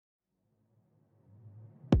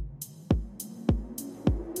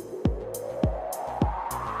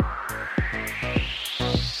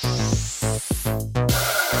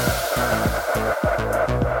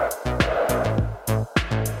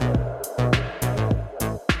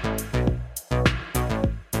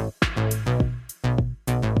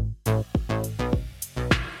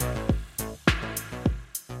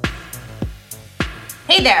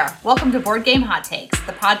Hey there! Welcome to Board Game Hot Takes,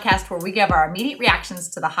 the podcast where we give our immediate reactions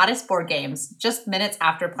to the hottest board games just minutes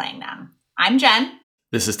after playing them. I'm Jen.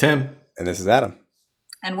 This is Tim. And this is Adam.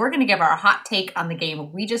 And we're going to give our hot take on the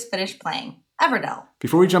game we just finished playing, Everdell.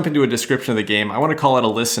 Before we jump into a description of the game, I want to call out a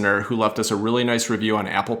listener who left us a really nice review on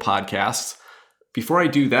Apple Podcasts. Before I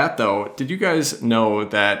do that, though, did you guys know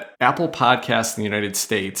that Apple Podcasts in the United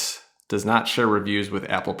States does not share reviews with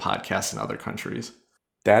Apple Podcasts in other countries?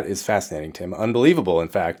 That is fascinating, Tim. Unbelievable, in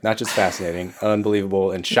fact. Not just fascinating,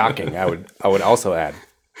 unbelievable, and shocking, I would also add.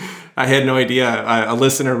 I had no idea. A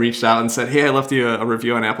listener reached out and said, hey, I left you a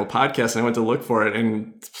review on Apple Podcasts, and I went to look for it,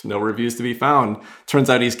 and no reviews to be found.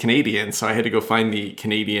 Turns out he's Canadian, so I had to go find the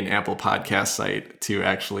Canadian Apple Podcast site to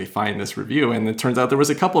actually find this review, and it turns out there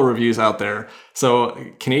was a couple of reviews out there. So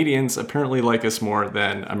Canadians apparently like us more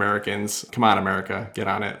than Americans. Come on, America, get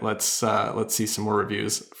on it. Let's see some more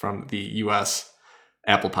reviews from the U.S.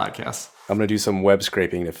 Apple Podcasts. I'm going to do some web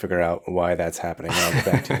scraping to figure out why that's happening. I'll get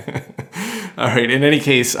back to you. All right. In any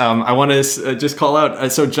case, I want to just call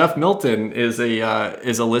out. So Jeff Milton is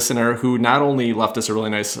a listener who not only left us a really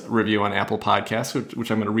nice review on Apple Podcasts, which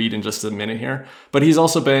I'm going to read in just a minute here, but he's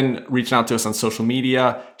also been reaching out to us on social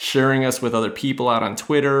media, sharing us with other people out on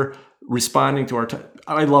Twitter, responding to our.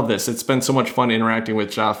 I love this. It's been so much fun interacting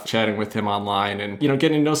with Jeff, chatting with him online, and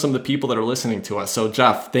getting to know some of the people that are listening to us. So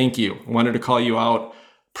Jeff, thank you. Wanted to call you out.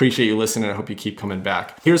 Appreciate you listening. I hope you keep coming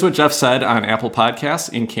back. Here's what Jeff said on Apple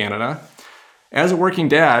Podcasts in Canada. As a working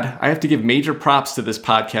dad, I have to give major props to this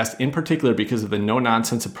podcast, in particular because of the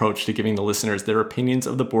no-nonsense approach to giving the listeners their opinions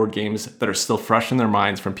of the board games that are still fresh in their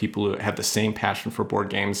minds from people who have the same passion for board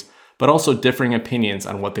games, but also differing opinions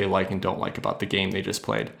on what they like and don't like about the game they just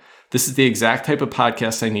played. This is the exact type of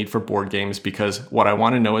podcast I need for board games because what I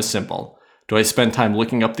want to know is simple. Do I spend time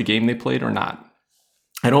looking up the game they played or not?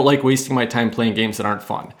 I don't like wasting my time playing games that aren't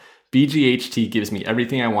fun. BGHT gives me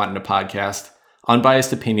everything I want in a podcast,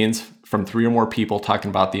 unbiased opinions from 3 or more people talking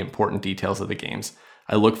about the important details of the games.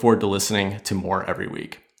 I look forward to listening to more every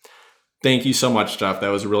week. Thank you so much, Jeff. That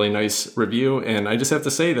was a really nice review. And I just have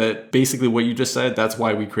to say that basically what you just said, that's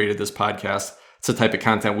why we created this podcast. It's the type of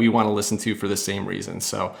content we want to listen to for the same reason.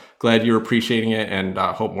 So glad you're appreciating it and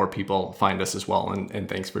hope more people find us as well. And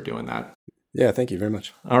thanks for doing that. Yeah, thank you very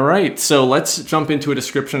much. All right, so let's jump into a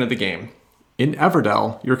description of the game. In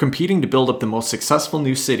Everdell, you're competing to build up the most successful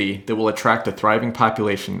new city that will attract a thriving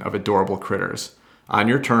population of adorable critters. On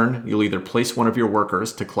your turn, you'll either place one of your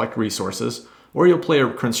workers to collect resources, or you'll play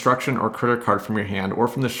a construction or critter card from your hand or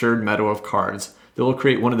from the shared meadow of cards that will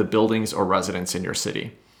create one of the buildings or residents in your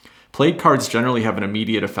city. Played cards generally have an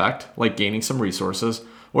immediate effect, like gaining some resources,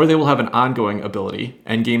 or they will have an ongoing ability,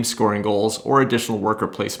 endgame scoring goals, or additional worker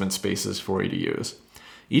placement spaces for you to use.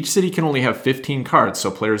 Each city can only have 15 cards, so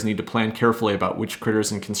players need to plan carefully about which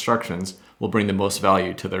critters and constructions will bring the most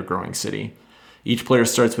value to their growing city. Each player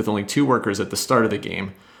starts with only 2 workers at the start of the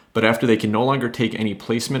game, but after they can no longer take any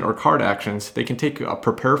placement or card actions, they can take a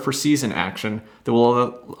prepare for season action that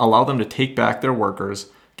will allow them to take back their workers,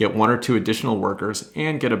 get 1 or 2 additional workers,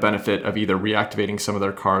 and get a benefit of either reactivating some of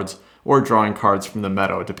their cards or drawing cards from the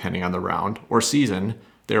meadow depending on the round or season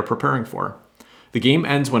they are preparing for. The game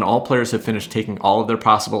ends when all players have finished taking all of their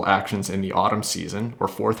possible actions in the autumn season or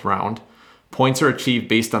 4th round. Points are achieved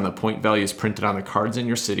based on the point values printed on the cards in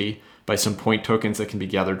your city, by some point tokens that can be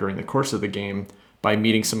gathered during the course of the game, by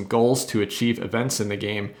meeting some goals to achieve events in the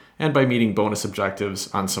game, and by meeting bonus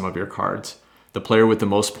objectives on some of your cards. The player with the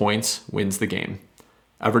most points wins the game.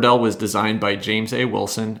 Everdell was designed by James A.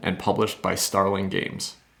 Wilson and published by Starling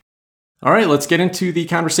Games. All right, let's get into the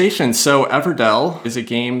conversation. So Everdell is a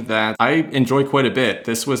game that I enjoy quite a bit.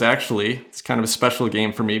 This was it's kind of a special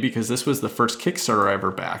game for me because this was the first Kickstarter I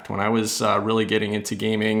ever backed when I was really getting into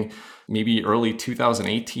gaming, maybe early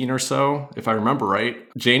 2018 or so, if I remember right.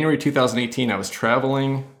 January 2018, I was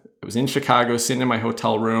traveling. I was in Chicago, sitting in my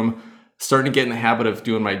hotel room, starting to get in the habit of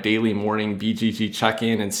doing my daily morning BGG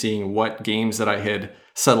check-in and seeing what games that I had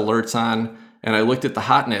set alerts on. And I looked at the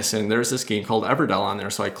hotness and there's this game called Everdell on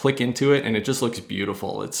there. So I click into it and it just looks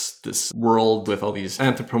beautiful. It's this world with all these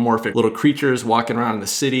anthropomorphic little creatures walking around in the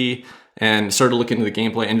city, and started looking into the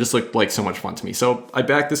gameplay and just looked like so much fun to me. So I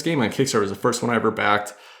backed this game on Kickstarter. It was the first one I ever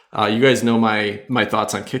backed. You guys know my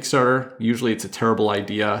thoughts on Kickstarter. Usually it's a terrible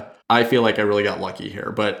idea. I feel like I really got lucky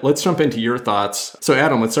here, but let's jump into your thoughts. So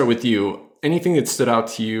Adam, let's start with you. Anything that stood out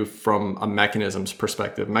to you from a mechanisms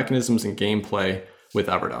perspective, mechanisms and gameplay with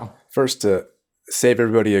Everdell? First, to save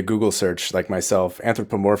everybody a Google search like myself,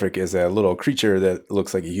 anthropomorphic is a little creature that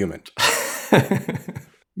looks like a human.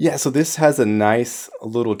 Yeah, so this has a nice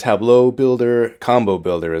little tableau builder. Combo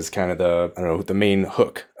builder is kind of the main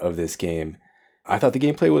hook of this game. I thought the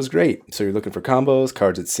gameplay was great. So you're looking for combos,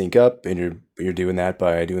 cards that sync up, and you're doing that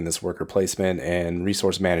by doing this worker placement and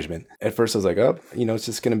resource management. At first I was like, oh, it's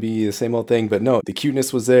just going to be the same old thing. But no, the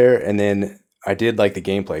cuteness was there. And then I did like the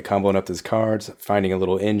gameplay, comboing up those cards, finding a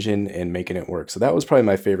little engine and making it work. So that was probably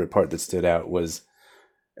my favorite part that stood out was,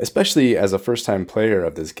 especially as a first-time player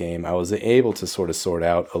of this game, I was able to sort of sort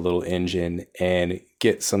out a little engine and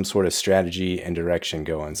get some sort of strategy and direction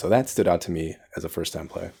going. So that stood out to me as a first-time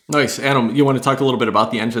player. Nice. Adam, you want to talk a little bit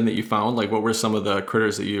about the engine that you found? Like, what were some of the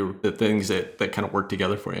critters the things that kind of worked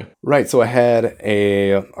together for you? Right. So I had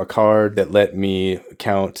a card that let me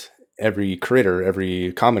count every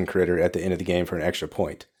common critter at the end of the game for an extra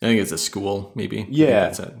point. I think it's a school, maybe. Yeah.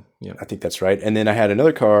 That's it. Yeah. I think that's right. And then I had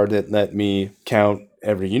another card that let me count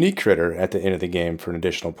every unique critter at the end of the game for an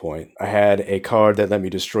additional point. I had a card that let me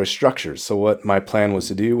destroy structures. So what my plan was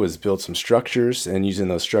to do was build some structures, and using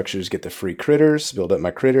those structures, get the free critters, build up my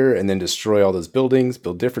critter, and then destroy all those buildings,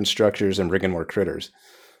 build different structures, and bring in more critters.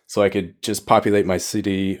 So I could just populate my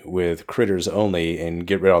city with critters only and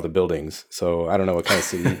get rid of all the buildings. So I don't know what kind of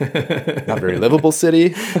city. Not very livable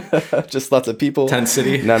city. Just lots of people. Tent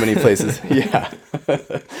city. Not many places. Yeah.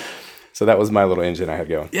 So that was my little engine I had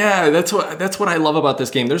going. Yeah, that's what I love about this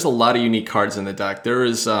game. There's a lot of unique cards in the deck. There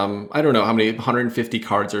is, I don't know how many, 150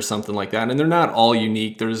 cards or something like that. And they're not all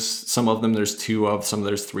unique. There's some of them there's 2 of, some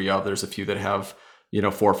there's 3 of. There's a few that have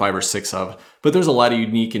 4, 5, or 6 of. But there's a lot of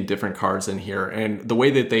unique and different cards in here. And the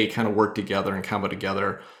way that they kind of work together and combo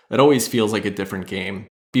together, it always feels like a different game.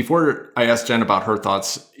 Before I asked Jen about her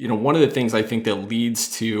thoughts, one of the things I think that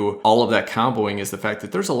leads to all of that comboing is the fact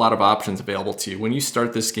that there's a lot of options available to you. When you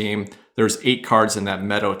start this game, there's 8 cards in that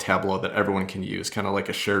meadow tableau that everyone can use, kind of like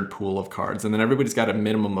a shared pool of cards. And then everybody's got a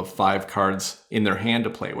minimum of 5 cards in their hand to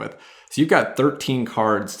play with. So you've got 13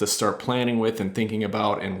 cards to start planning with and thinking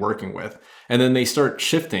about and working with. And then they start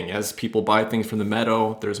shifting as people buy things from the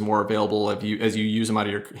meadow. There's more available as you use them out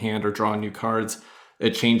of your hand or draw new cards.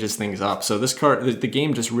 It changes things up. So the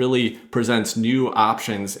game just really presents new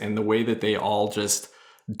options, and the way that they all just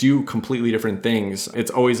do completely different things. It's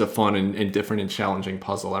always a fun and different and challenging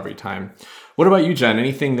puzzle every time. What about you, Jen?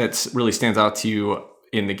 Anything that really stands out to you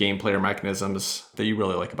in the gameplay or mechanisms that you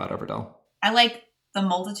really like about Everdell? I like the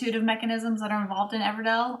multitude of mechanisms that are involved in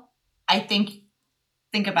Everdell. I think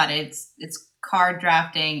about it. It's card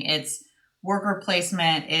drafting, it's worker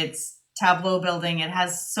placement, it's tableau building. It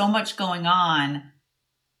has so much going on.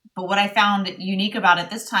 But what I found unique about it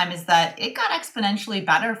this time is that it got exponentially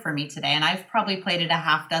better for me today. And I've probably played it a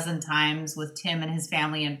half dozen times with Tim and his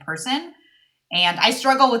family in person. And I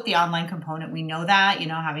struggle with the online component. We know that,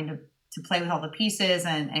 having to play with all the pieces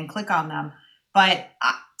and click on them. But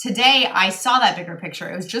today I saw that bigger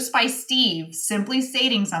picture. It was just by Steve simply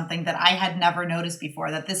stating something that I had never noticed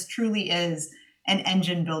before, that this truly is an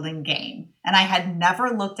engine building game. And I had never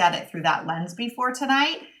looked at it through that lens before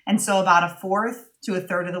tonight. And so about a fourth to a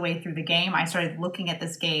third of the way through the game, I started looking at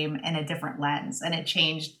this game in a different lens, and it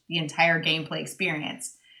changed the entire gameplay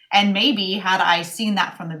experience. And maybe had I seen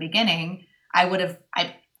that from the beginning, I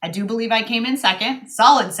do believe I came in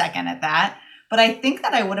solid second at that. But I think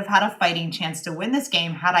that I would have had a fighting chance to win this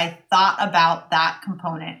game had I thought about that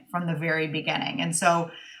component from the very beginning. And so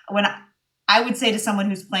when I would say to someone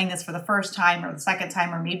who's playing this for the first time or the second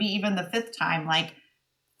time or maybe even the 5th time,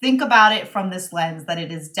 think about it from this lens, that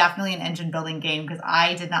it is definitely an engine building game, because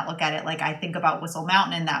I did not look at it like I think about Whistle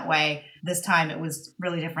Mountain in that way. This time it was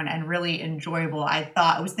really different and really enjoyable.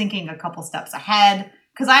 I was thinking a couple steps ahead,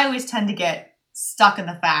 because I always tend to get stuck in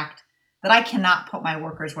the fact that I cannot put my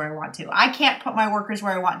workers where I want to. I can't put my workers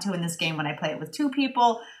where I want to in this game when I play it with 2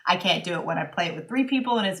 people. I can't do it when I play it with 3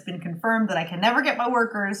 people, and it's been confirmed that I can never get my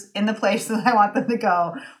workers in the place that I want them to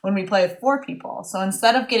go when we play with 4 people. So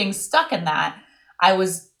instead of getting stuck in that, I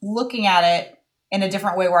was looking at it in a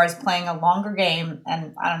different way, where I was playing a longer game,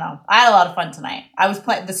 and I don't know. I had a lot of fun tonight. I was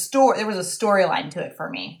playing there was a storyline to it for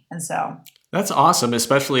me, and so that's awesome,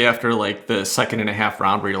 especially after the second and a half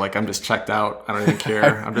round where you're like, I'm just checked out. I don't even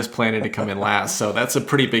care. I'm just planning to come in last. So that's a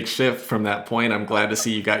pretty big shift from that point. I'm glad to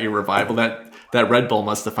see you got your revival. That Red Bull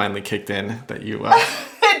must have finally kicked in. That you. You're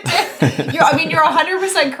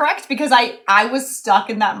 100% correct, because I was stuck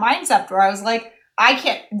in that mindset where I was like, I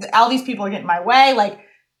can't. All these people are getting in my way.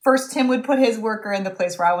 First, Tim would put his worker in the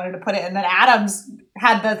place where I wanted to put it, and then Adam's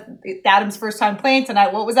first time playing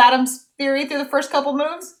tonight. What was Adam's theory through the first couple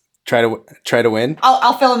moves? Try to win.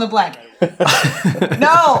 I'll fill in the blank.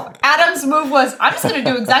 No, Adam's move was, I'm just going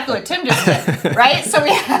to do exactly what Tim just did, right? So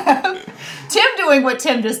we have Tim doing what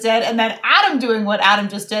Tim just did, and then Adam doing what Adam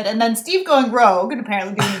just did, and then Steve going rogue and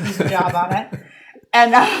apparently doing a decent job on it.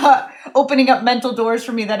 And opening up mental doors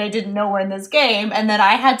for me that I didn't know were in this game. And then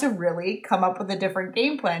I had to really come up with a different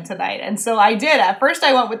game plan tonight. And so I did. At first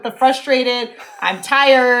I went with the frustrated, I'm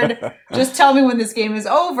tired, just tell me when this game is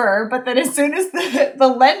over. But then as soon as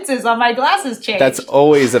the lenses on my glasses changed. That's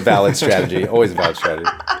always a valid strategy. Always a valid strategy.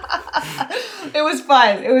 It was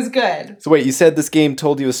fun. It was good. So wait, you said this game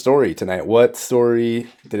told you a story tonight. What story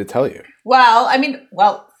did it tell you? Well, I mean,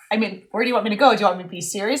 where do you want me to go? Do you want me to be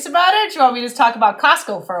serious about it? Or do you want me to just talk about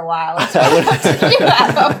Costco for a while?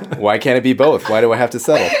 Why can't it be both? Why do I have to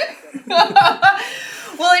settle?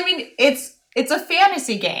 Well, I mean, it's a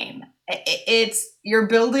fantasy game. You're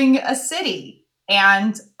building a city.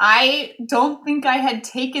 And I don't think I had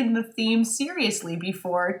taken the theme seriously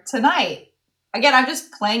before tonight. Again, I'm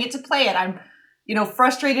just playing it to play it. I'm,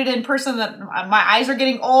 frustrated in person that my eyes are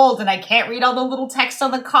getting old and I can't read all the little text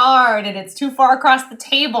on the card and it's too far across the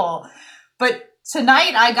table. But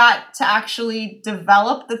tonight I got to actually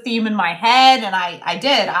develop the theme in my head, and I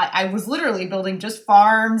did. I was literally building just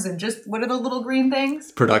farms and just, what are the little green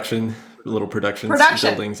things? Production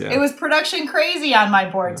buildings. Yeah. It was production crazy on my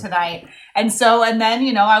board tonight. And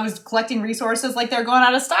then, I was collecting resources like they're going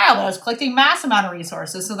out of style, but I was collecting mass amount of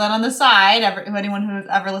resources. So then on the side, anyone who's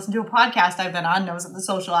ever listened to a podcast I've been on knows that the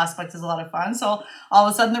social aspect is a lot of fun. So all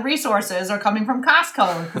of a sudden the resources are coming from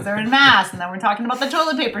Costco because they're in mass. And then we're talking about the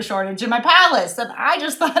toilet paper shortage in my palace. And I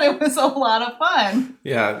just thought it was a lot of fun.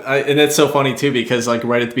 Yeah. And it's so funny too, because like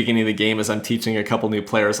right at the beginning of the game, as I'm teaching a couple new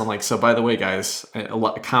players, I'm like, so by the way, guys,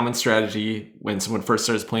 a common strategy when someone first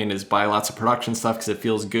starts playing is buy lots of production stuff because it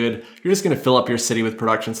feels good. You're just going to fill up your city with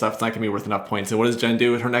production stuff. It's not going to be worth enough points. And what does Jen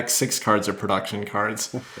do? Her next 6 cards are production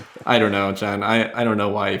cards. I don't know, Jen. I don't know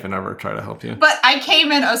why I even ever try to help you. But I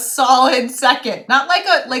came in a solid second. Not like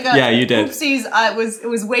a yeah, you did. Oopsies. It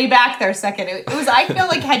was way back there second. It was, I feel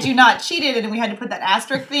like had you not cheated and we had to put that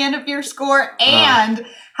asterisk at the end of your score, and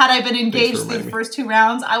had I been engaged the first 2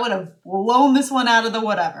 rounds, I would have blown this one out of the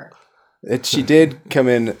whatever. She did come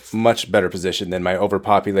in much better position than my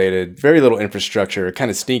overpopulated, very little infrastructure,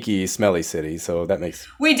 kind of stinky, smelly city. So that makes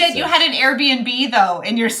We did. Sense. You had an Airbnb, though,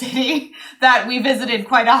 in your city that we visited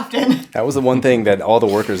quite often. That was the one thing that all the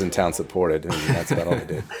workers in town supported, and that's about all they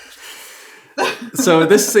did. So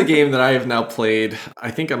this is a game that I have now played.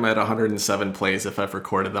 I think I'm at 107 plays if I've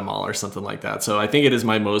recorded them all or something like that. So I think it is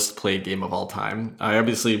my most played game of all time. I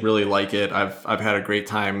obviously really like it. I've had a great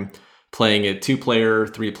time playing it 2-player,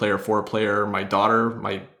 3-player, 4-player. My daughter,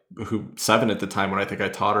 who 7 at the time when I think I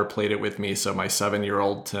taught her, played it with me. So my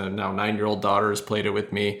 7-year-old to now 9-year-old daughter has played it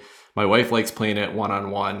with me. My wife likes playing it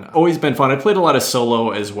one-on-one. Always been fun. I played a lot of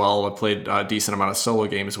solo as well. I played a decent amount of solo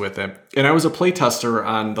games with it. And I was a playtester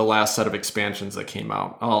on the last set of expansions that came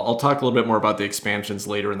out. I'll talk a little bit more about the expansions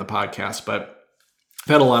later in the podcast, but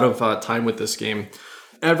I've had a lot of time with this game.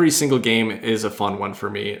 Every single game is a fun one for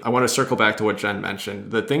me. I want to circle back to what Jen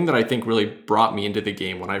mentioned. The thing that I think really brought me into the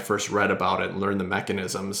game when I first read about it and learned the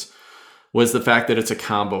mechanisms was the fact that it's a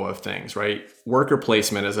combo of things, right? Worker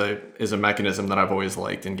placement is a mechanism that I've always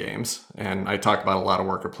liked in games. And I talk about a lot of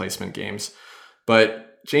worker placement games.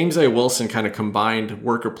 But James A. Wilson kind of combined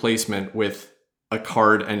worker placement with a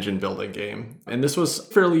card engine building game. And this was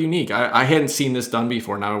fairly unique. I hadn't seen this done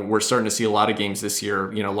before. Now we're starting to see a lot of games this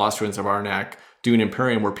year, Lost Ruins of Arnak, Dune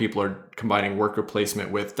Imperium, where people are combining worker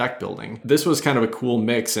placement with deck building. This was kind of a cool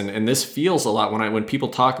mix, and this feels a lot when people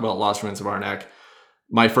talk about Lost Ruins of Arnak.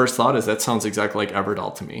 My first thought is that sounds exactly like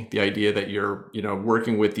Everdell to me. The idea that you're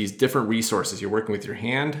working with these different resources. You're working with your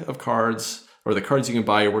hand of cards, or the cards you can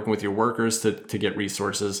buy. You're working with your workers to get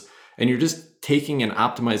resources, and you're just taking and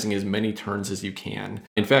optimizing as many turns as you can.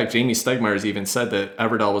 In fact, Jamie Stegmaier's even said that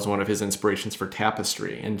Everdell was one of his inspirations for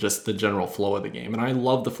Tapestry and just the general flow of the game. And I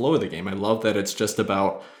love the flow of the game. I love that it's just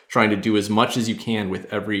about trying to do as much as you can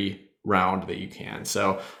with every round that you can.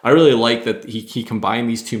 So I really like that he combined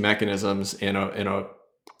these 2 mechanisms in a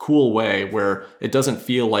cool way where it doesn't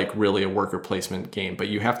feel like really a worker placement game, but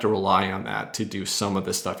you have to rely on that to do some of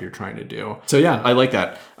the stuff you're trying to do. So yeah, I like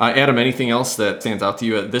that. Adam, anything else that stands out to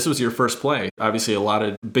you? This was your first play. Obviously a lot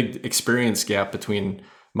of big experience gap between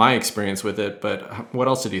my experience with it, but what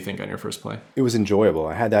else did you think on your first play? It was enjoyable.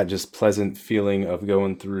 I had that just pleasant feeling of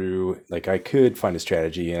going through, like I could find a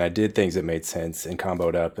strategy and I did things that made sense and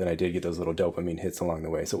comboed up, and I did get those little dopamine hits along the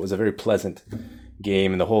way. So it was a very pleasant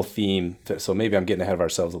game, and the whole theme, so maybe I'm getting ahead of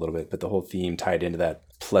ourselves a little bit, but the whole theme tied into that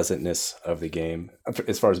pleasantness of the game.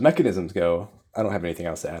 As far as mechanisms go, I don't have anything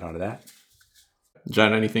else to add on to that.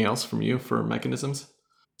 Jen, anything else from you for mechanisms?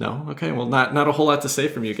 No? Okay, well, not a whole lot to say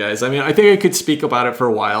from you guys. I mean, I think I could speak about it for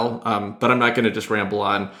a while, but I'm not going to just ramble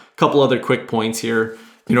on. A couple other quick points here.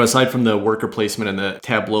 Aside from the worker placement and the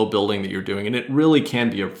tableau building that you're doing, and it really can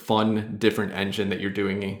be a fun, different engine that you're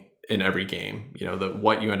doing in every game.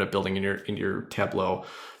 What you end up building in your tableau.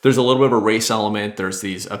 There's a little bit of a race element. There's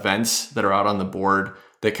these events that are out on the board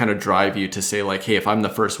that kind of drive you to say like, hey, if I'm the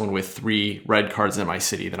first one with 3 red cards in my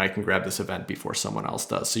city, then I can grab this event before someone else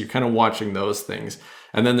does. So you're kind of watching those things.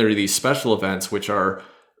 And then there are these special events, which are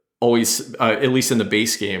always, at least in the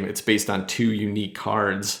base game, it's based on 2 unique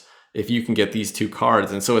cards. If you can get these 2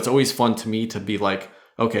 cards. And so it's always fun to me to be like,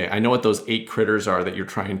 okay, I know what those 8 critters are that you're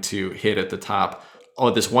trying to hit at the top. Oh,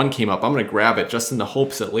 this one came up. I'm going to grab it just in the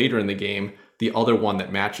hopes that later in the game, the other one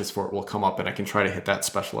that matches for it will come up and I can try to hit that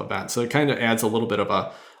special event. So it kind of adds a little bit of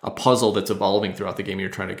a puzzle that's evolving throughout the game you're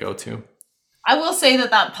trying to go to. I will say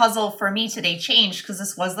that puzzle for me today changed because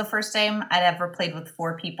this was the first time I'd ever played with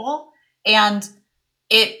 4 people. And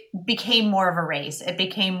it became more of a race. It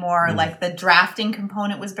became more like the drafting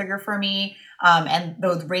component was bigger for me. And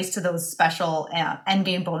the race to those special end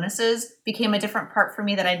game bonuses became a different part for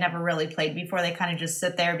me that I'd never really played before. They kind of just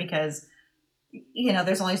sit there because,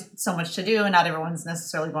 there's only so much to do and not everyone's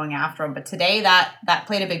necessarily going after them. But today that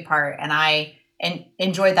played a big part and I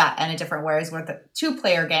enjoyed that in a different way. Whereas with a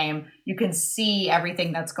 2-player game, you can see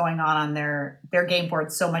everything that's going on their game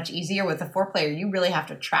board so much easier. With a 4-player, you really have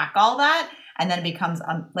to track all that. And then it becomes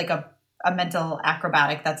like a mental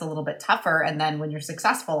acrobatic that's a little bit tougher. And then when you're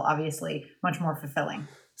successful, obviously much more fulfilling.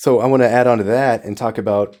 So I want to add on to that and talk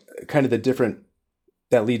about kind of the different,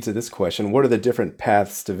 that leads to this question. What are the different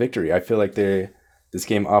paths to victory? I feel like this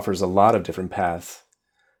game offers a lot of different paths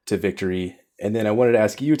to victory. And then I wanted to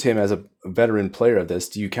ask you, Tim, as a veteran player of this,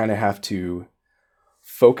 do you kind of have to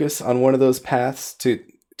focus on one of those paths to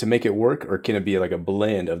make it work? Or can it be like a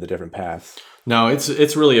blend of the different paths? No,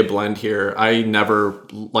 it's really a blend here. I never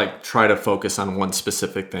try to focus on one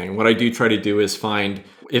specific thing. What I do try to do is find,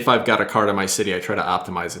 if I've got a card in my city, I try to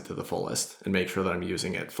optimize it to the fullest and make sure that I'm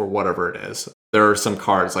using it for whatever it is. There are some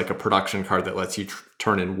cards, like a production card that lets you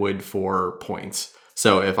turn in wood for points.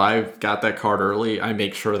 So if I've got that card early, I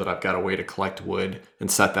make sure that I've got a way to collect wood and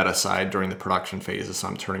set that aside during the production phases. So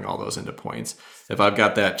I'm turning all those into points. If I've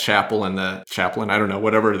got that chaplain, I don't know,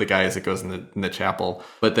 whatever the guy is that goes in the chapel,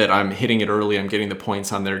 but that I'm hitting it early, I'm getting the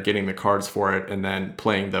points on there, getting the cards for it, and then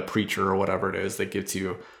playing the preacher or whatever it is that gives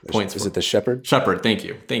you points. Is it the shepherd? Shepherd, thank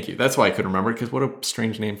you. That's why I couldn't remember, because what a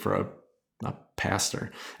strange name for a pastor.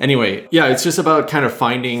 Anyway, yeah, it's just about kind of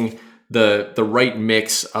finding the right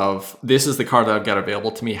mix of, this is the card that I've got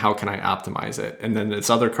available to me, how can I optimize it? And then this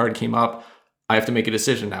other card came up, I have to make a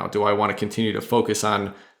decision now. Do I want to continue to focus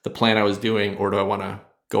on the plan I was doing, or do I want to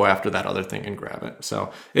go after that other thing and grab it?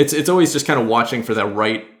 So it's always just kind of watching for that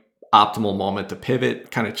right optimal moment to pivot,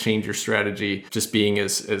 kind of change your strategy, just being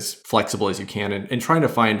as flexible as you can and trying to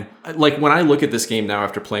find, like when I look at this game now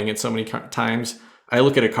after playing it so many times, I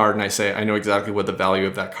look at a card and I say, I know exactly what the value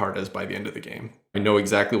of that card is by the end of the game. I know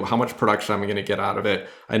exactly how much production I'm going to get out of it.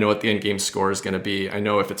 I know what the end game score is going to be. I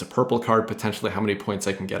know if it's a purple card, potentially how many points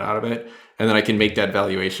I can get out of it. And then I can make that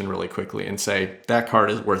valuation really quickly and say, that card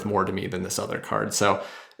is worth more to me than this other card. So,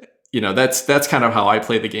 that's kind of how I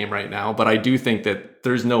play the game right now. But I do think that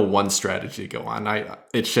there's no one strategy to go on.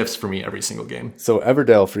 It shifts for me every single game. So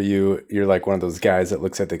Everdell, for you, you're like one of those guys that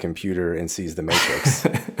looks at the computer and sees the matrix.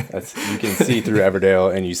 You can see through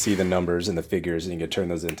Everdell and you see the numbers and the figures and you can turn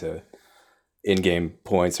those into in-game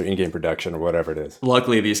points or in-game production or whatever it is.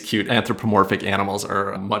 Luckily, these cute anthropomorphic animals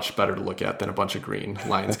are much better to look at than a bunch of green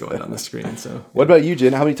lines going on the screen. So, what about you,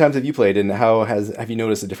 Jen? How many times have you played, and have you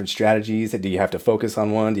noticed the different strategies? Do you have to focus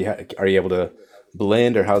on one? Are you able to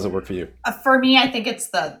blend, or how does it work for you? For me, I think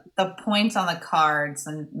it's the points on the cards,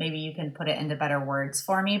 and maybe you can put it into better words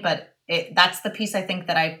for me. But that's the piece I think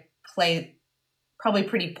that I play probably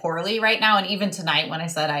pretty poorly right now. And even tonight, when I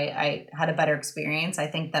said I had a better experience, I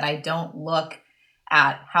think that I don't look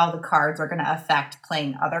at how the cards are going to affect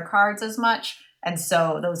playing other cards as much. And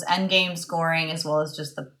so those end game scoring, as well as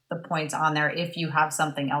just the points on there, if you have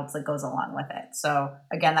something else that goes along with it. So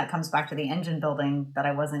again, that comes back to the engine building that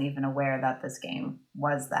I wasn't even aware that this game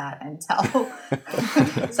was that until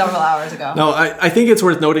several hours ago. No, I think it's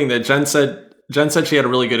worth noting that Jen said she had a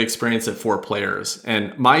really good experience at 4 players.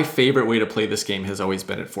 And my favorite way to play this game has always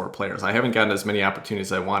been at 4 players. I haven't gotten as many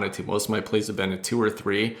opportunities as I wanted to. Most of my plays have been at 2 or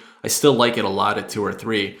 3. I still like it a lot at 2 or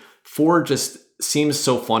 3. 4 just seems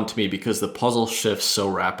so fun to me because the puzzle shifts so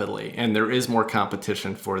rapidly and there is more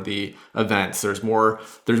competition for the events. There's more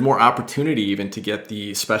opportunity even to get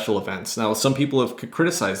the special events. Now, some people have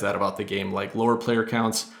criticized that about the game, like lower player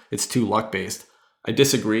counts, it's too luck based. I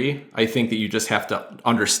disagree. I think that you just have to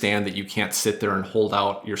understand that you can't sit there and hold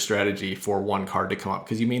out your strategy for one card to come up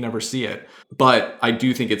because you may never see it. But I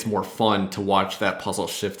do think it's more fun to watch that puzzle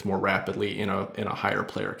shift more rapidly in a higher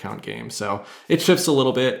player count game. So it shifts a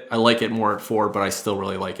little bit. I like it more at 4, but I still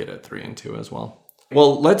really like it at 3 and 2 as well.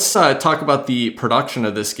 Well, let's talk about the production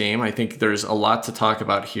of this game. I think there's a lot to talk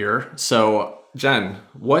about here. So Jen,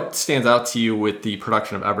 what stands out to you with the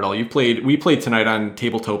production of Everdell? We played tonight on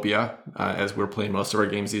Tabletopia, as we're playing most of our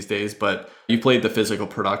games these days, but you played the physical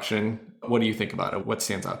production. What do you think about it? What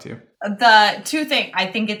stands out to you? The two things, I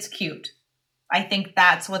think it's cute. I think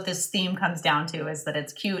that's what this theme comes down to, is that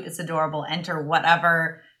it's cute, it's adorable. Enter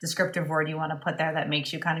whatever descriptive word you want to put there that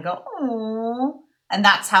makes you kind of go, oh. And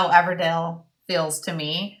that's how Everdell feels to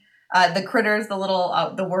me. The critters, the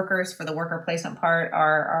little, the workers for the worker placement part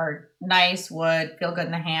are nice, wood, feel good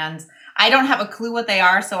in the hands. I don't have a clue what they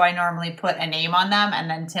are, so I normally put a name on them, and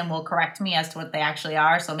then Tim will correct me as to what they actually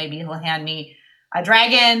are. So maybe he'll hand me a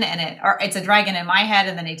dragon, or it's a dragon in my head,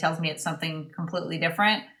 and then he tells me it's something completely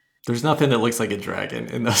different. There's nothing that looks like a dragon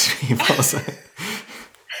in those rainbows.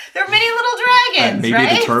 They're mini little dragons, maybe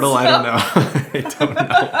right? the turtle, I don't know. I don't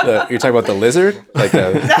know. You're talking about the lizard?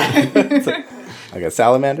 Like a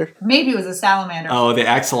salamander? Maybe it was a salamander. Oh, the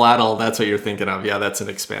axolotl, that's what you're thinking of. Yeah, that's an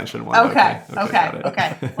expansion one. Okay.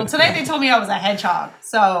 Well, tonight they told me I was a hedgehog,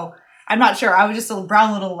 so I'm not sure. I was just a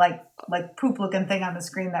brown little like poop looking thing on the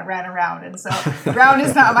screen that ran around. And so brown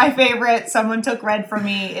is not my favorite. Someone took red from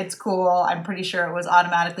me. It's cool. I'm pretty sure it was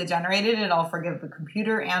automatically generated, and I'll forgive the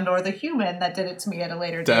computer and or the human that did it to me at a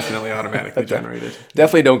later date. Definitely automatically generated.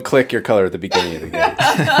 Definitely don't click your color at the beginning of the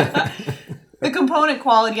game. The component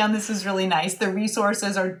quality on this is really nice. The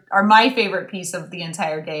resources are my favorite piece of the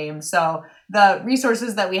entire game. So the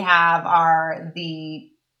resources that we have are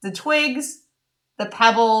the twigs, the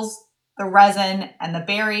pebbles, the resin, and the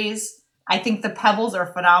berries. I think the pebbles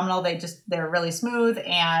are phenomenal. They're really smooth,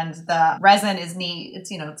 and the resin is neat. It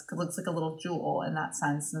looks like a little jewel in that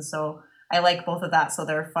sense. And so I like both of that. So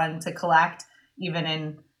they're fun to collect, even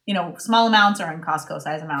in small amounts or in Costco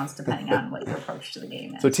size amounts, depending on what your approach to the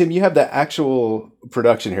game is. So Tim, you have the actual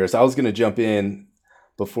production here. So I was going to jump in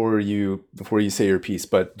before you say your piece,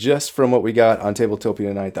 but just from what we got on Tabletopia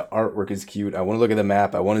tonight, the artwork is cute. I want to look at the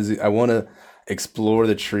map. I want to explore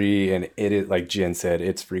the tree, and it is, like Jen said,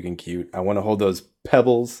 it's freaking cute. I want to hold those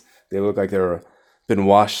pebbles. They look like they're been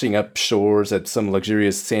washing up shores at some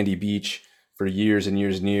luxurious sandy beach for years and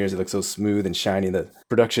years and years. It looks so smooth and shiny. The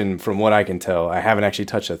production, from what I can tell, I haven't actually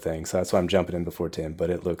touched a thing, so that's why I'm jumping in before Tim,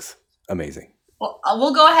 but it looks amazing. Well,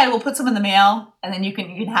 we'll go ahead. We'll put some in the mail, and then you can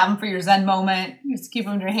have them for your Zen moment. You just keep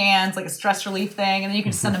them in your hands like a stress relief thing, and then you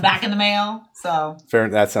can send them back in the mail. So fair.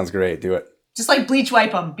 That sounds great. Do it. Just like bleach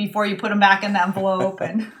wipe them before you put them back in the envelope.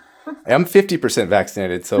 And I'm 50%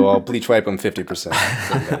 vaccinated, so I'll bleach wipe them 50%.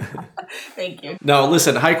 Thank you. No,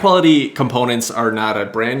 listen, high quality components are not a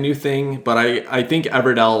brand new thing, but I think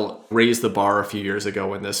Everdell raised the bar a few years ago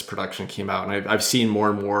when this production came out. And I've seen more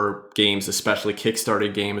and more games, especially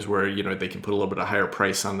Kickstarted games, where they can put a little bit of higher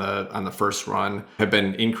price on the first run, have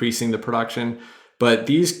been increasing the production. But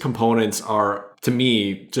these components are, to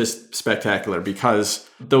me, just spectacular because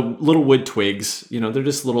the little wood twigs, they're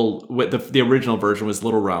just little, the original version was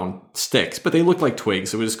little round sticks, but they looked like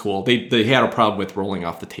twigs. It was cool. They had a problem with rolling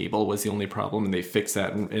off the table was the only problem, and they fixed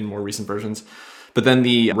that in more recent versions. But then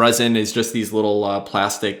the resin is just these little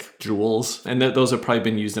plastic jewels, and those have probably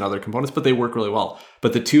been used in other components, but they work really well.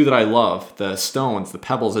 But the two that I love, the stones, the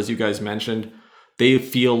pebbles, as you guys mentioned, they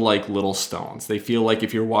feel like little stones. They feel like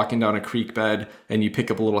if you're walking down a creek bed and you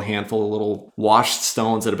pick up a little handful of little washed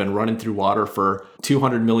stones that have been running through water for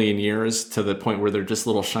 200 million years to the point where they're just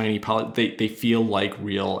little shiny they feel like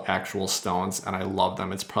real actual stones, and I love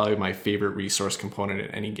them. It's probably my favorite resource component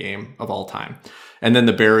in any game of all time. And then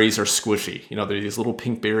the berries are squishy. They're these little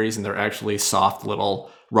pink berries, and they're actually soft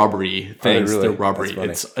little rubbery things. Really? They're rubbery.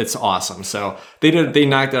 It's awesome. So they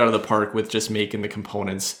knocked it out of the park with just making the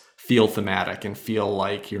components feel thematic and feel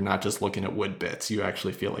like you're not just looking at wood bits. You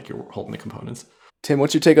actually feel like you're holding the components. Tim,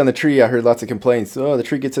 what's your take on the tree? I heard lots of complaints. Oh, the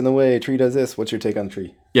tree gets in the way. Tree does this. What's your take on the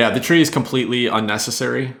tree? Yeah, the tree is completely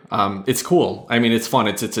unnecessary. It's cool. I mean, it's fun.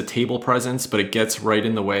 It's a table presence, but it gets right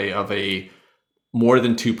in the way of a more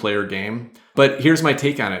than 2-player game. But here's my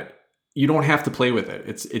take on it. You don't have to play with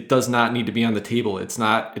it. It does not need to be on the table. It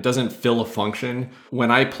doesn't fill a function.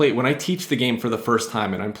 When I teach the game for the first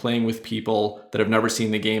time and I'm playing with people that have never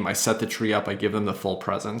seen the game, I set the tree up, I give them the full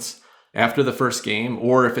presence. After the first game,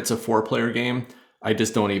 or if it's a 4-player game, I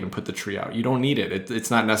just don't even put the tree out. You don't need it.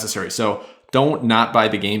 It's not necessary. So don't not buy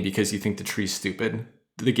the game because you think the tree's stupid.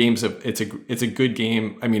 the game's it's a good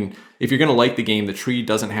game. I mean, if you're going to like the game, the tree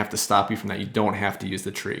doesn't have to stop you from that. You don't have to use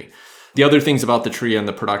the tree. The other things about the tree and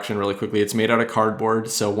the production really quickly, it's made out of cardboard.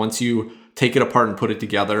 So once you take it apart and put it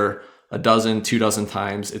together a dozen, 2 dozen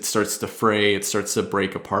times, it starts to fray, it starts to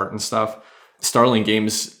break apart and stuff. Starling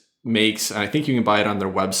Games makes, and I think you can buy it on their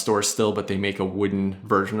web store still, but they make a wooden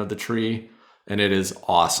version of the tree. And it is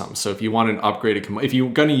awesome. So if you want an upgraded, if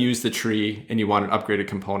you're going to use the tree and you want an upgraded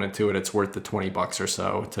component to it, it's worth the $20 or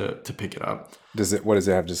so to pick it up. What does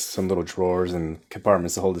it have? Just some little drawers and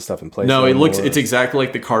compartments to hold the stuff in place? No, it's exactly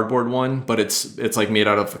like the cardboard one, but it's like made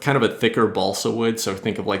out of kind of a thicker balsa wood. So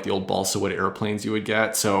think of like the old balsa wood airplanes you would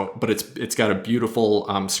get. So, but it's got a beautiful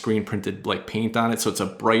screen printed like paint on it. So it's a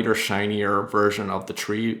brighter, shinier version of the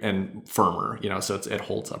tree and firmer, so it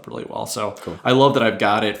holds up really well. So cool. I love that I've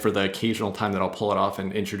got it for the occasional time that I'll pull it off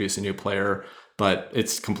and introduce a new player, but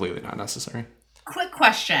it's completely not necessary. Quick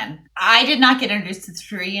question. I did not get introduced to the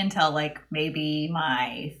tree until like maybe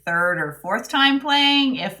my 3rd or 4th time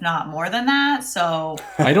playing, if not more than that. So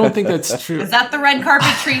I don't think that's true. Is that the red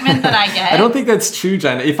carpet treatment that I get? I don't think that's true,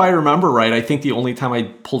 Jen. If I remember right, I think the only time I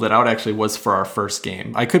pulled it out actually was for our first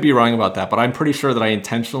game. I could be wrong about that, but I'm pretty sure that I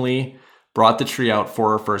intentionally brought the tree out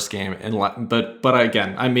for our first game. But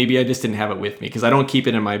again, maybe I just didn't have it with me because I don't keep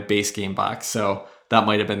it in my base game box. So that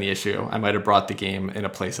might have been the issue. I might have brought the game in a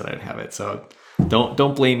place that I didn't have it. So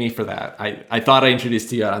don't blame me for that. I thought I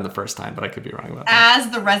introduced you on the first time, but I could be wrong about that. As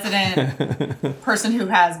the resident person who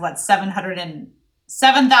has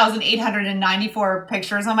 7,894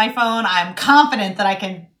 pictures on my phone, I'm confident that I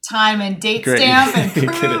can time and date stamp and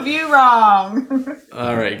prove you wrong.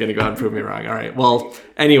 All right, gonna go ahead and prove me wrong. All right. Well,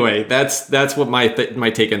 anyway, that's what my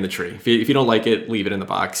take on the tree. If you don't like it, leave it in the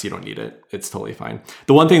box. You don't need it. It's totally fine.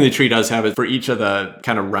 The one thing the tree does have is for each of the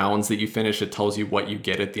kind of rounds that you finish, it tells you what you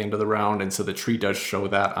get at the end of the round, and so the tree does show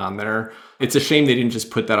that on there. It's a shame they didn't just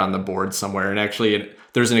put that on the board somewhere. And actually,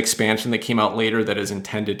 there's an expansion that came out later that is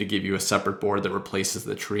intended to give you a separate board that replaces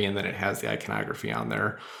the tree, and then it has the iconography on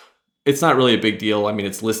there. It's not really a big deal. I mean,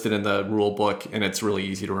 it's listed in the rule book and it's really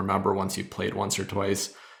easy to remember once you've played once or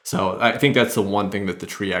twice. So I think that's the one thing that the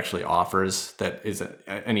tree actually offers that is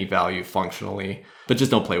any value functionally, but just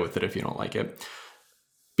don't play with it if you don't like it.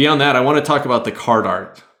 Beyond that, I want to talk about the card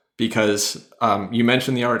art because you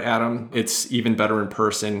mentioned the art, Adam. It's even better in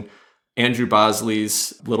person. Andrew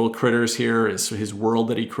Bosley's little critters here is his world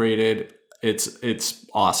that he created. It's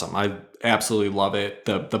awesome. I absolutely love it.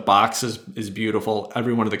 The box is beautiful.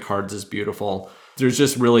 Every one of the cards is beautiful. There's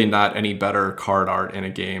just really not any better card art in a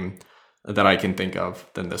game that I can think of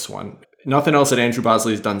than this one. Nothing else that Andrew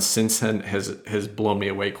Bosley has done since then has blown me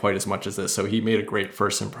away quite as much as this. So he made a great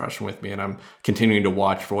first impression with me, and I'm continuing to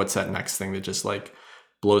watch for what's that next thing that just like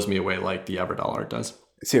blows me away like the Everdell art does.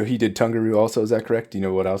 So he did Tungaroo also, is that correct? Do you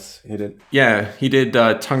know what else he did? Yeah, he did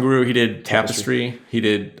Tungaroo, he did Tapestry, he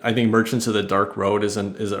did, I think Merchants of the Dark Road is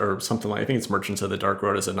or something like, I think it's Merchants of the Dark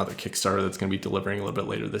Road is another Kickstarter that's going to be delivering a little bit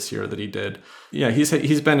later this year that he did. Yeah,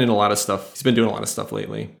 he's been in a lot of stuff. He's been doing a lot of stuff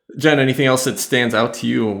lately. Jen, anything else that stands out to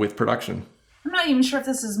you with production? I'm not even sure if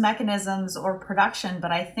this is mechanisms or production,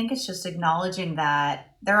 but I think it's just acknowledging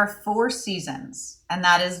that there are 4 seasons, and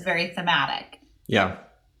that is very thematic. Yeah.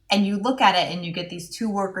 And you look at it and you get these 2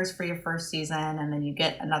 workers for your first season, and then you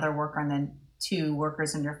get another worker and then 2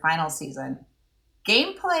 workers in your final season.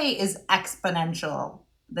 Gameplay is exponential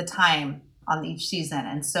the time on each season.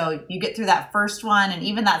 And so you get through that first one and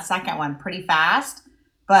even that second one pretty fast,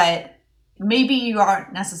 but maybe you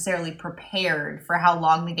aren't necessarily prepared for how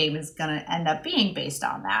long the game is going to end up being based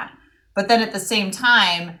on that. But then at the same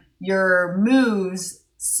time, your moves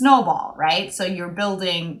snowball, right? So you're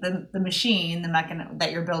building the machine, the mechanism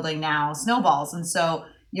that you're building now snowballs. And so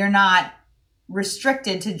you're not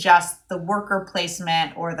restricted to just the worker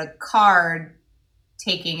placement or the card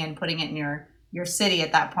taking and putting it in your city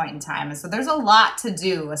at that point in time. And so there's a lot to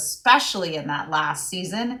do, especially in that last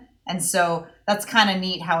season. And so that's kind of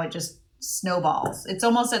neat how it just snowballs. It's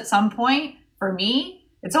almost at some point, for me,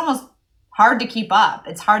 it's almost hard to keep up.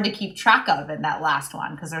 It's hard to keep track of in that last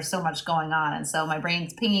one because there's so much going on. And so my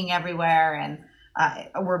brain's pinging everywhere, and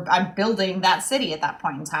I'm building that city at that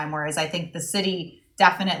point in time. Whereas I think the city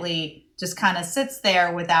definitely just kind of sits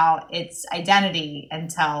there without its identity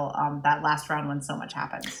until that last round when so much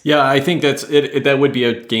happens. Yeah, I think that's it. That would be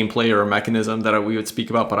a gameplay or a mechanism that we would speak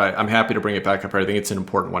about, but I'm happy to bring it back up. I think it's an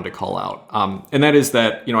important one to call out. And that is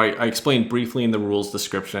that, I explained briefly in the rules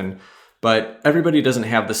description, but everybody doesn't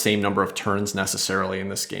have the same number of turns necessarily in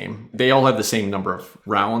this game. They all have the same number of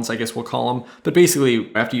rounds, I guess we'll call them. But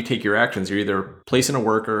basically, after you take your actions, you're either placing a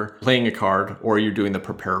worker, playing a card, or you're doing the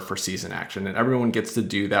prepare for season action. And everyone gets to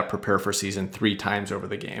do that prepare for season 3 times over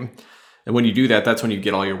the game. And when you do that, that's when you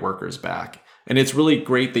get all your workers back. And it's really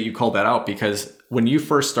great that you called that out, because when you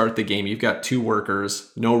first start the game, you've got 2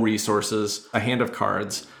 workers, no resources, a hand of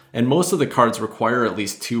cards, and most of the cards require at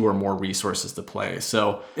least 2 or more resources to play.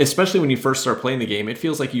 So especially when you first start playing the game, it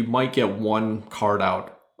feels like you might get 1 card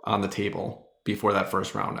out on the table before that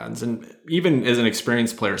first round ends. And even as an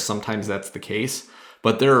experienced player, sometimes that's the case,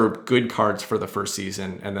 but there are good cards for the first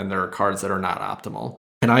season, and then there are cards that are not optimal.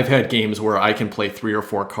 And I've had games where I can play 3 or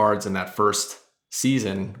 4 cards in that first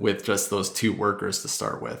season with just those 2 workers to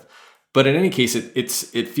start with. But in any case,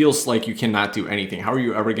 it feels like you cannot do anything. How are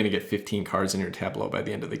you ever going to get 15 cards in your tableau by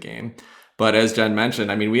the end of the game? But as Jen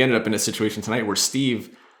mentioned, I mean, we ended up in a situation tonight where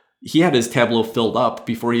Steve, he had his tableau filled up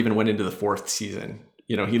before he even went into the 4th season.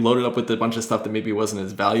 You know, he loaded up with a bunch of stuff that maybe wasn't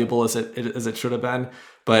as valuable as it should have been,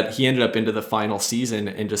 but he ended up into the final season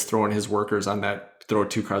and just throwing his workers on that throw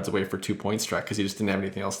 2 cards away for 2 points track, because he just didn't have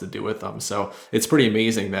anything else to do with them. So it's pretty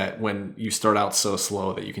amazing that when you start out so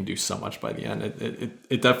slow that you can do so much by the end.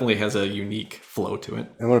 It definitely has a unique flow to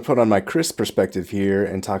it. I want to put on my Chris perspective here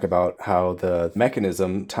and talk about how the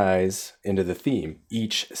mechanism ties into the theme.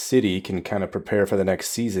 Each city can kind of prepare for the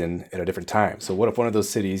next season at a different time. So what if one of those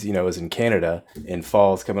cities, you know, is in Canada and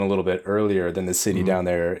fall's coming a little bit earlier than the city down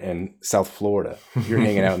there in South Florida? You're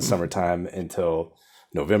hanging out in summertime until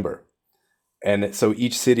November. And so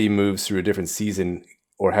each city moves through a different season,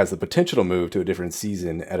 or has the potential to move to a different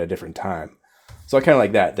season at a different time. So I kind of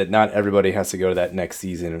like that not everybody has to go to that next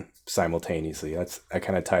season simultaneously. That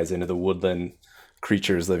kind of ties into the woodland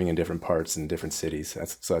creatures living in different parts and different cities.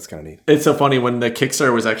 That's kind of neat. It's so funny, when the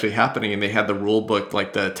Kickstarter was actually happening and they had the rule book,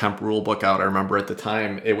 like the temp rule book out, I remember at the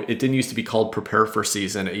time, it didn't used to be called Prepare for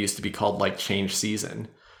Season. It used to be called like Change Season.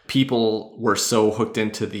 People were so hooked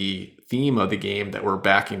into the theme of the game that were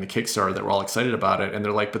backing the Kickstarter that were all excited about it. And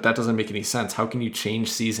they're like, but that doesn't make any sense. How can you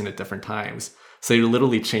change season at different times? So they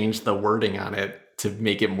literally changed the wording on it to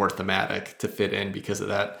make it more thematic to fit in because of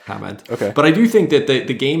that comment. Okay. But I do think that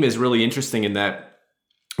the game is really interesting in that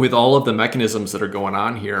with all of the mechanisms that are going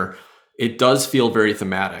on here, it does feel very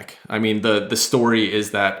thematic. I mean, the story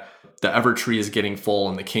is that the Evertree is getting full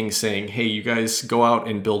and the king's saying, hey, you guys go out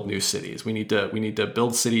and build new cities. We need to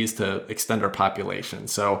build cities to extend our population.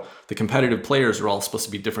 So the competitive players are all supposed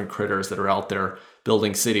to be different critters that are out there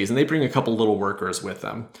building cities, and they bring a couple little workers with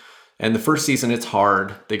them. And the first season, it's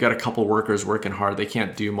hard. They got a couple workers working hard. They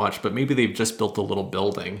can't do much, but maybe they've just built a little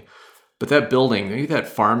building. But that building, maybe that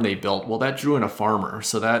farm they built, well, that drew in a farmer.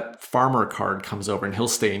 So that farmer card comes over and he'll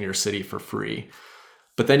stay in your city for free.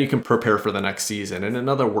 But then you can prepare for the next season, and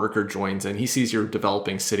another worker joins in. He sees your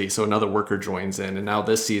developing city, so another worker joins in. And now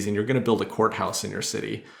this season, you're going to build a courthouse in your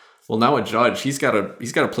city. Well, now a judge, he's got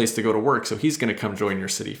a place to go to work, so he's going to come join your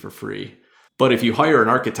city for free. But if you hire an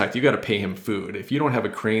architect, you got to pay him food. If you don't have a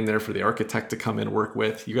crane there for the architect to come in and work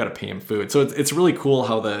with, you got to pay him food. So it's really cool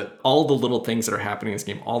how all the little things that are happening in this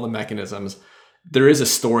game, all the mechanisms, there is a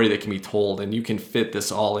story that can be told, and you can fit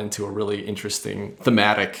this all into a really interesting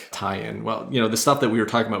thematic tie-in. Well, you know, the stuff that we were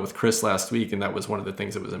talking about with Chris last week, and that was one of the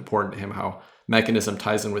things that was important to him, how mechanism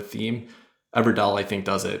ties in with theme. Everdell, I think,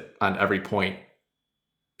 does it on every point.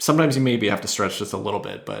 Sometimes you maybe have to stretch just a little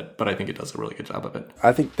bit, but I think it does a really good job of it.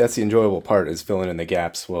 I think that's the enjoyable part, is filling in the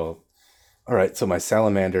gaps. Well, all right, so my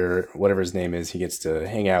salamander, whatever his name is, he gets to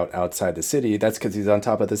hang out outside the city. That's because he's on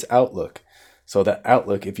top of this outlook. So the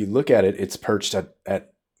outlook, if you look at it, it's perched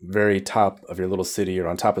at very top of your little city or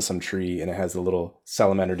on top of some tree, and it has the little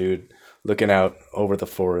salamander dude looking out over the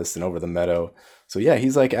forest and over the meadow. So yeah,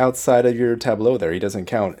 he's like outside of your tableau there. He doesn't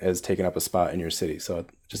count as taking up a spot in your city. So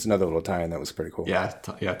just another little tie-in that was pretty cool. Yeah,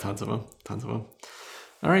 tons of them.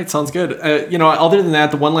 All right, sounds good. Other than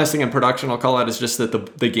that, the one last thing in production I'll call out is just that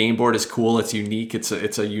the game board is cool. It's unique. It's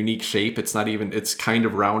a unique shape. It's kind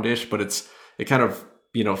of roundish, but it kind of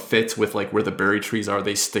fits with like where the berry trees are.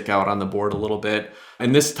 They stick out on the board a little bit.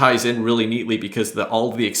 And this ties in really neatly because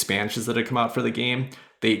all of the expansions that have come out for the game,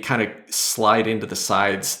 they kind of slide into the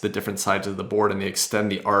sides, the different sides of the board, and they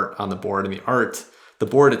extend the art on the board. And the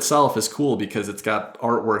board itself is cool because it's got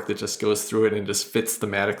artwork that just goes through it and just fits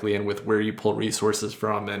thematically in with where you pull resources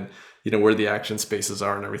from and where the action spaces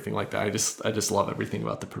are and everything like that. I just love everything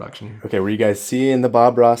about the production here. Okay, were you guys seeing the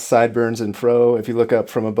Bob Ross sideburns and fro if you look up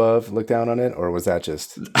from above, look down on it, or was that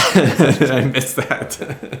just... I missed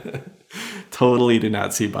that. Totally did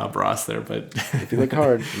not see Bob Ross there, but... If you look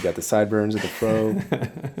hard, you got the sideburns and the fro.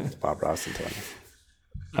 It's Bob Ross and Tony.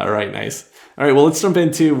 All right, nice. All right, well, let's jump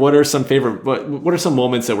into what are some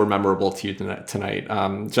moments that were memorable to you tonight?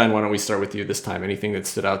 Jen, why don't we start with you this time? Anything that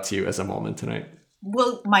stood out to you as a moment tonight?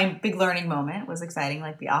 Well, my big learning moment was exciting,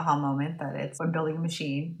 like the aha moment that it's when building a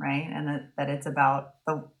machine, right? And that it's about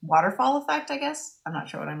the waterfall effect, I guess. I'm not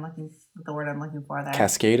sure what the word I'm looking for there.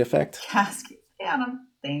 Cascade effect. Cascade. Yeah,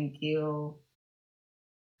 thank you.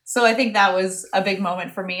 So I think that was a big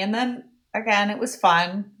moment for me. And then again, it was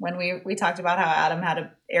fun when we talked about how Adam had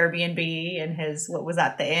an Airbnb and what was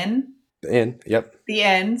that, the inn? The inn, yep. The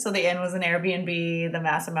inn. So the inn was an Airbnb. The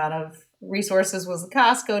mass amount of resources was the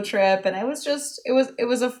Costco trip, and it was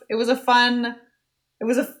a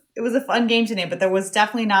fun game to name. But there was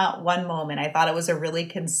definitely not one moment. I thought it was a really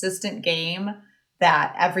consistent game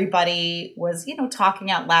that everybody was,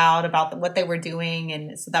 talking out loud about what they were doing,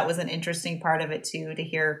 and so that was an interesting part of it too, to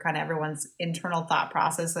hear kind of everyone's internal thought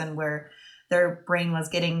process and where their brain was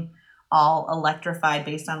getting all electrified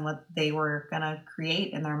based on what they were going to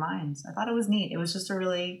create in their minds. I thought it was neat. It was just a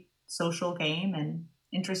really social game and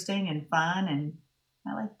interesting and fun, and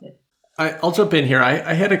I liked it. I'll jump in here.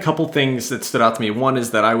 I had a couple things that stood out to me. One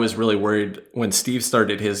is that I was really worried when Steve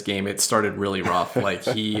started his game. It started really rough. Like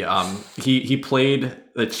he played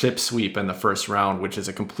the chip sweep in the first round, which is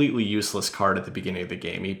a completely useless card at the beginning of the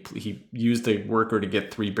game. He used the worker to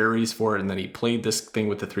get 3 berries for it, and then he played this thing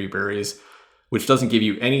with the 3 berries, which doesn't give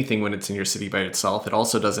you anything when it's in your city by itself. It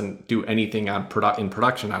also doesn't do anything in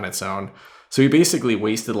production on its own. So he basically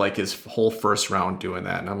wasted like his whole first round doing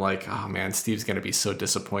that. And I'm like, oh man, Steve's going to be so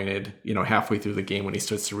disappointed, halfway through the game when he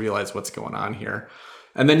starts to realize what's going on here.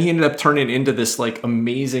 And then he ended up turning into this like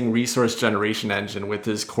amazing resource generation engine with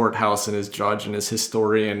his courthouse and his judge and his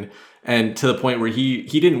historian. And to the point where he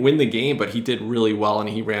didn't win the game, but he did really well. And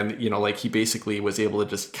he ran, he basically was able to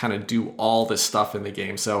just kind of do all this stuff in the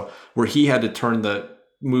game. So where he had to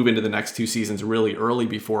move into the next 2 seasons really early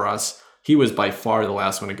before us, he was by far the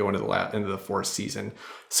last one to go into the 4th season.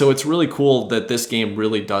 So it's really cool that this game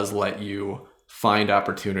really does let you find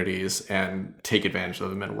opportunities and take advantage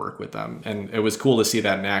of them and work with them. And it was cool to see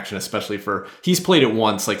that in action, especially he's played it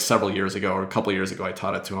once, like several years ago or a couple of years ago, I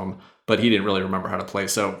taught it to him, but he didn't really remember how to play.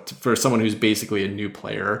 So for someone who's basically a new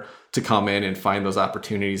player to come in and find those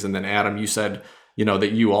opportunities. And then Adam, you said,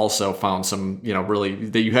 that you also found some, really,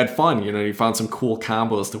 that you had fun, you found some cool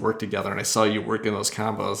combos to work together. And I saw you working those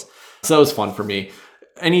combos. So that was fun for me.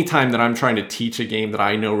 Anytime that I'm trying to teach a game that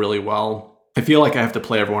I know really well, I feel like I have to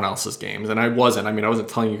play everyone else's games. And I wasn't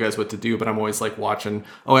telling you guys what to do, but I'm always like watching,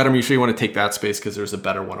 oh, Adam, you sure you want to take that space? Because there's a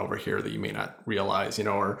better one over here that you may not realize,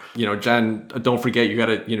 or, Jen, don't forget,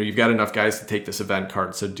 you've got enough guys to take this event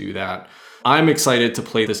card. So do that. I'm excited to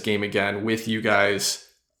play this game again with you guys,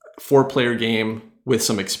 4-player game with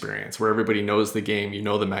some experience where everybody knows the game,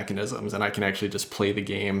 the mechanisms, and I can actually just play the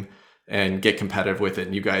game and get competitive with it.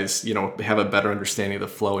 And you guys, have a better understanding of the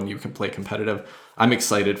flow and you can play competitive. I'm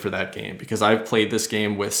excited for that game because I've played this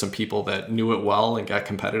game with some people that knew it well and got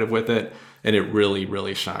competitive with it. And it really,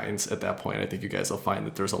 really shines at that point. I think you guys will find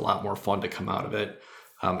that there's a lot more fun to come out of it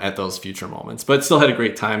at those future moments, but still had a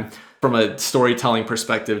great time. From a storytelling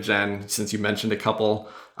perspective, Jen, since you mentioned a couple,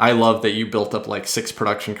 I love that you built up like 6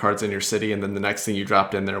 production cards in your city. And then the next thing you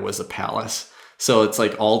dropped in there was a palace. So it's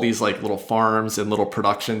like all these like little farms and little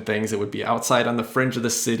production things that would be outside on the fringe of the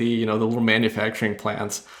city, the little manufacturing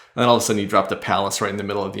plants. And then all of a sudden you dropped a palace right in the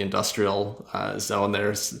middle of the industrial zone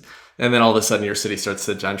there. And then all of a sudden your city starts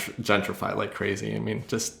to gentrify like crazy. I mean,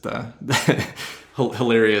 just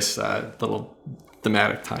hilarious little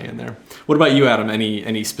thematic tie in there. What about you, Adam?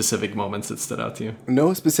 Any specific moments that stood out to you?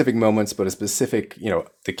 No specific moments, but a specific,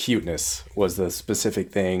 the cuteness was the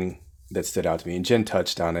specific thing that stood out to me. And Jen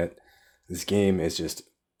touched on it. This game is just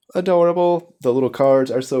adorable. The little cards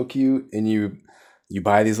are so cute, and you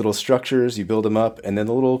buy these little structures, you build them up, and then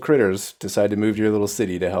the little critters decide to move to your little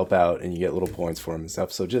city to help out, and you get little points for them and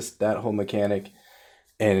stuff. So just that whole mechanic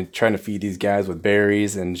and trying to feed these guys with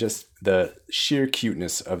berries and just the sheer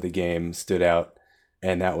cuteness of the game stood out,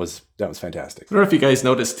 and that was fantastic. I don't know if you guys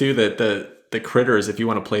noticed too that the critters, if you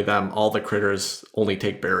want to play them, all the critters only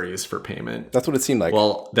take berries for payment. That's what it seemed like.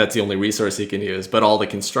 Well, that's the only resource you can use. But all the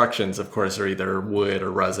constructions, of course, are either wood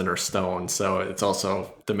or resin or stone. So it's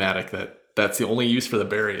also thematic that that's the only use for the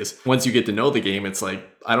berries. Once you get to know the game, it's like,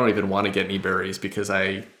 I don't even want to get any berries because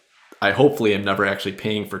I hopefully am never actually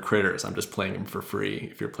paying for critters. I'm just playing them for free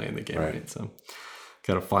if you're playing the game right. So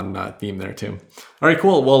got a fun theme there too. All right,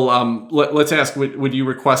 cool. Well, let's ask, would you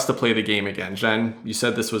request to play the game again? Jen, you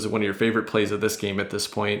said this was one of your favorite plays of this game at this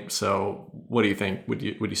point. So what do you think? Would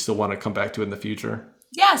you still want to come back to it in the future?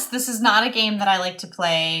 Yes, this is not a game that I like to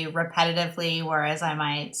play repetitively, whereas I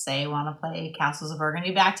might say want to play Castles of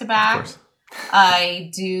Burgundy back to back. Of course.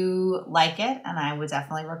 I do like it, and I would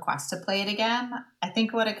definitely request to play it again. I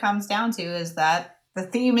think what it comes down to is that the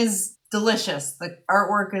theme is delicious. The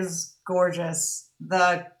artwork is gorgeous.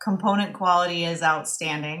 The component quality is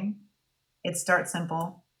outstanding. It starts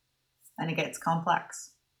simple and it gets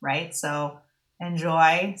complex, right? So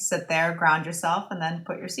enjoy, sit there, ground yourself, and then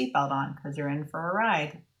put your seatbelt on because you're in for a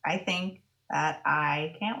ride. I think that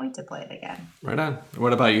I can't wait to play it again. Right on.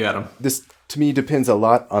 What about you, Adam? This, to me, depends a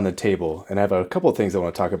lot on the table. And I have a couple of things I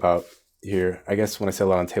want to talk about here. I guess when I say a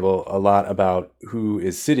lot on the table, a lot about who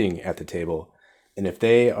is sitting at the table. And if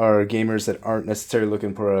they are gamers that aren't necessarily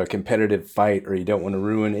looking for a competitive fight or you don't want to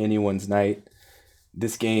ruin anyone's night,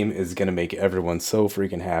 this game is going to make everyone so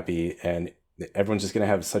freaking happy. And everyone's just going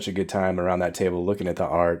to have such a good time around that table looking at the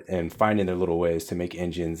art and finding their little ways to make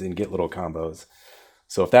engines and get little combos.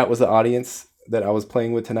 So if that was the audience that I was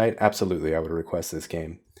playing with tonight, absolutely, I would request this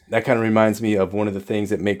game. That kind of reminds me of one of the things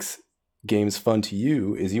that makes games fun to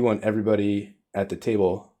you is you want everybody at the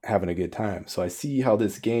table having a good time. So I see how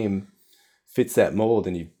this game fits that mold,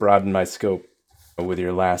 and you've broadened my scope with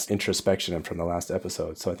your last introspection from the last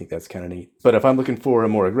episode. So I think that's kind of neat. But if I'm looking for a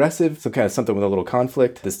more aggressive, some kind of something with a little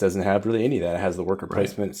conflict, this doesn't have really any of that. It has the worker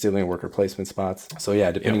placement, stealing worker placement spots. So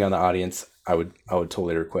yeah, depending on the audience, I would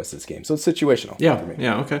totally request this game. So it's situational. Yeah.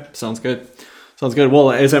 Yeah. Okay. Sounds good.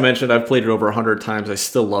 Well, as I mentioned, I've played it over 100 times. I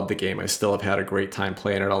still love the game. I still have had a great time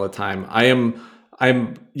playing it all the time. I'm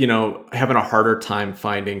having a harder time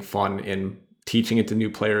finding fun in teaching it to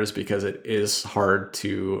new players because it is hard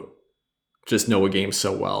to just know a game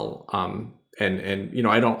so well. And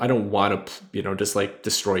I don't want to, just like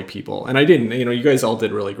destroy people. And I didn't, you guys all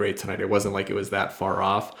did really great tonight. It wasn't like it was that far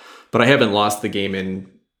off, but I haven't lost the game in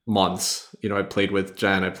months. I played with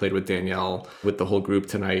Jen, I played with Danielle, with the whole group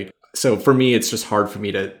tonight. So for me, it's just hard for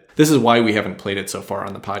me this is why we haven't played it so far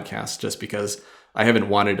on the podcast, just because I haven't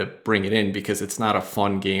wanted to bring it in because it's not a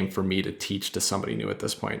fun game for me to teach to somebody new at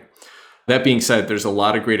this point. That being said, there's a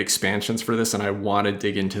lot of great expansions for this, and I want to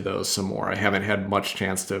dig into those some more. I haven't had much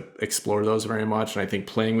chance to explore those very much, and I think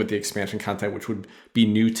playing with the expansion content, which would be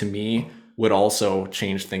new to me, would also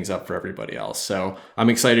change things up for everybody else. So I'm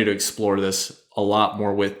excited to explore this a lot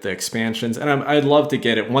more with the expansions, and I'd love to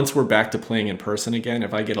get it once we're back to playing in person again.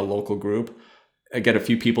 If I get a local group, I get a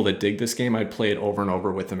few people that dig this game, I'd play it over and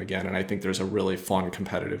over with them again, and I think there's a really fun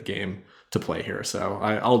competitive game to play here. So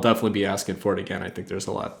I'll definitely be asking for it again. I think there's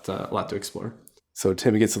a lot to explore. So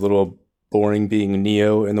Tim gets a little boring being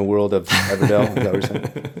Neo in the world of Everdell. Is that what you're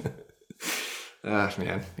saying?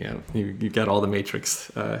 Man, yeah, you got all the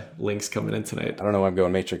Matrix links coming in tonight. I don't know why I'm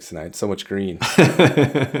going Matrix tonight. So much green.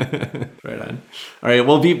 Right on. All right.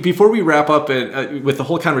 Well, before we wrap up with the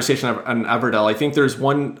whole conversation on Everdell, I think there's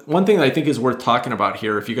one thing that I think is worth talking about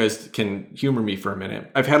here. If you guys can humor me for a minute,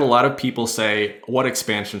 I've had a lot of people say, "What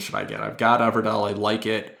expansion should I get? I've got Everdell. I like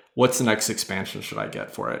it. What's the next expansion should I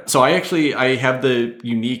get for it?" So I have the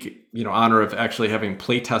unique, honor of actually having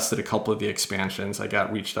play tested a couple of the expansions. I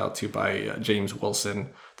got reached out to by James Wilson,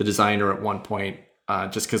 the designer, at one point,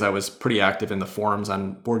 just because I was pretty active in the forums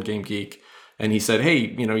on Board Game Geek. And he said, "Hey,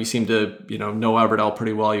 you seem to, know Everdell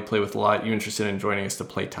pretty well. You play with a lot. You interested in joining us to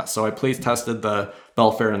play test?" So I play tested the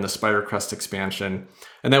Belfair and the Spirecrest expansion.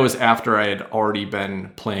 And that was after I had already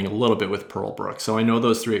been playing a little bit with Pearlbrook. So I know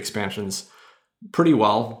those three expansions pretty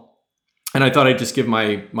well. And I thought I'd just give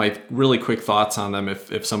my really quick thoughts on them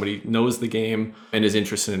if somebody knows the game and is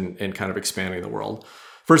interested in kind of expanding the world.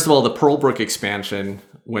 First of all, the Pearlbrook expansion,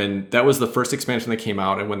 when that was the first expansion that came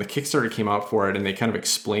out, and when the Kickstarter came out for it and they kind of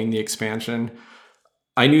explained the expansion,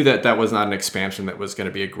 I knew that was not an expansion that was going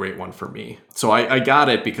to be a great one for me. So I got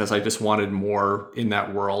it because I just wanted more in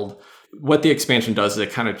that world. What the expansion does is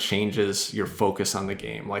it kind of changes your focus on the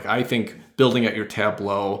game. Like, I think building out your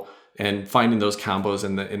tableau and finding those combos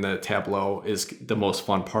in the tableau is the most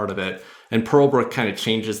fun part of it. And Pearlbrook kind of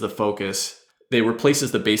changes the focus. They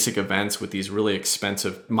replaces the basic events with these really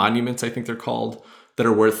expensive monuments, I think they're called, that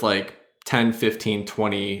are worth like 10, 15,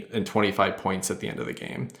 20, and 25 points at the end of the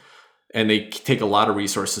game. And they take a lot of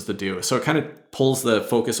resources to do. So it kind of pulls the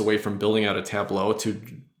focus away from building out a tableau to,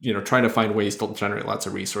 trying to find ways to generate lots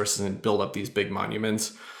of resources and build up these big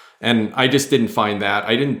monuments. And I just didn't find that.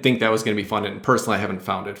 I didn't think that was going to be fun. And personally, I haven't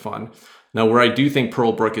found it fun. Now, where I do think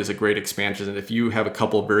Pearlbrook is a great expansion, and if you have a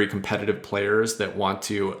couple of very competitive players that want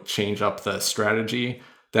to change up the strategy,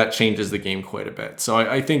 that changes the game quite a bit. So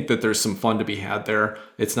I think that there's some fun to be had there.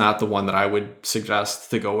 It's not the one that I would suggest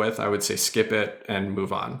to go with. I would say skip it and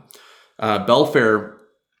move on. Belfair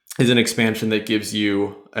is an expansion that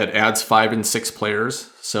it adds 5 and 6 players.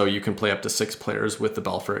 So you can play up to 6 players with the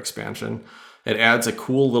Belfair expansion. It adds a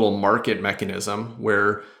cool little market mechanism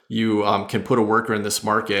where you can put a worker in this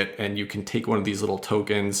market and you can take one of these little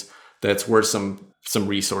tokens that's worth some some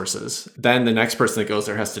resources. Then the next person that goes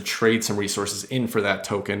there has to trade some resources in for that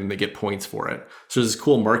token, and they get points for it. So there's this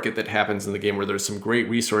cool market that happens in the game where there's some great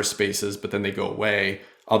resource spaces, but then they go away.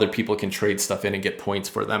 Other people can trade stuff in and get points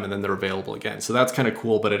for them, and then they're available again. So that's kind of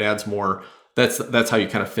cool, but it adds more. That's how you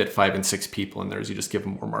kind of fit 5 and 6 people in there, is you just give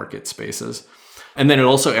them more market spaces. And then it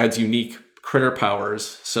also adds unique critter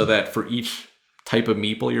powers so that for each type of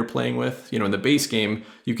meeple you're playing with, you know, in the base game,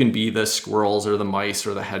 you can be the squirrels or the mice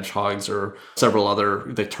or the hedgehogs or several other,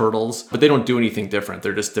 the turtles, but they don't do anything different.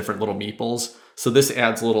 They're just different little meeples. So this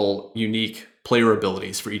adds little unique player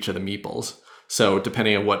abilities for each of the meeples. So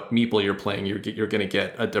depending on what meeple you're playing, you're going to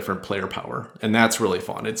get a different player power, and that's really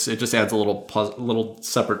fun. It just adds a little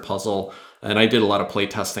separate puzzle. And I did a lot of play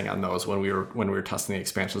testing on those when we were testing the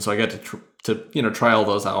expansion. So I got to try all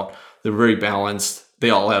those out. They're very balanced. They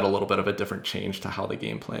all add a little bit of a different change to how the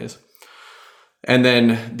game plays. And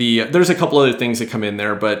then there's a couple other things that come in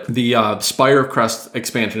there, but the Spirecrest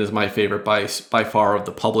expansion is my favorite by far of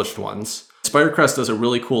the published ones. Spirecrest does a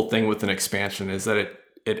really cool thing with an expansion, is that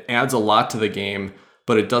it adds a lot to the game,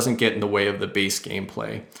 but it doesn't get in the way of the base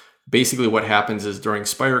gameplay. Basically what happens is during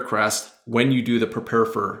Spirecrest, when you do the prepare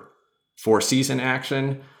for season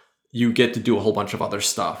action, you get to do a whole bunch of other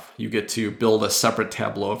stuff. You get to build a separate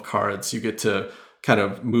tableau of cards. You get to kind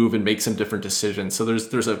of move and make some different decisions. So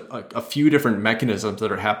there's a few different mechanisms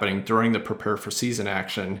that are happening during the prepare for season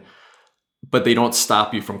action, but they don't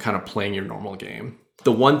stop you from kind of playing your normal game.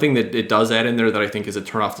 The one thing that it does add in there that I think is a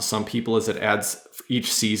turnoff to some people is it adds,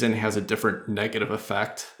 each season has a different negative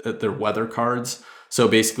effect at their weather cards. So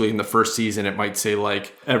basically in the first season, it might say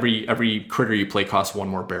like every critter you play costs 1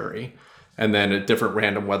 more berry. And then a different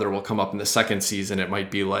random weather will come up in the second season. It might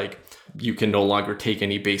be like you can no longer take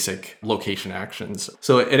any basic location actions.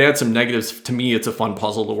 So it adds some negatives. To me, it's a fun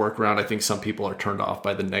puzzle to work around. I think some people are turned off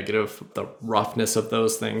by the roughness of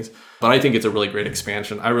those things. But I think it's a really great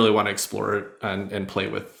expansion. I really want to explore it and play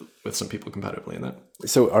with some people competitively in that.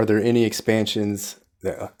 So are there any expansions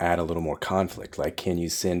that add a little more conflict? Like, can you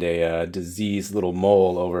send a diseased little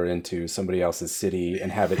mole over into somebody else's city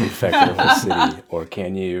and have it infect their whole city? Or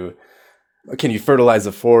can you fertilize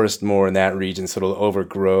the forest more in that region so it'll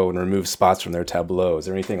overgrow and remove spots from their tableau? Is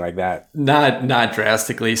there anything like that? Not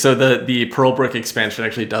drastically. So the Pearlbrook expansion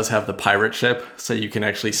actually does have the pirate ship. So you can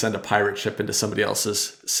actually send a pirate ship into somebody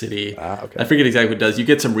else's city. Okay. I forget exactly what it does. You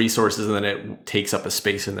get some resources and then it takes up a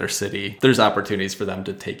space in their city. There's opportunities for them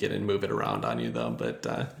to take it and move it around on you though. But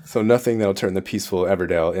so nothing that'll turn the peaceful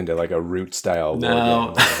Everdell into like a Root style.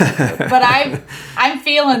 No. But I'm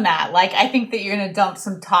feeling that. Like, I think that you're going to dump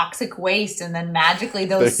some toxic waste, and then magically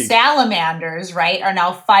those salamanders, right, are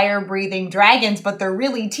now fire-breathing dragons, but they're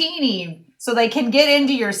really teeny, so they can get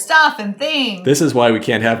into your stuff and things. This is why we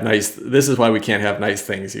can't have nice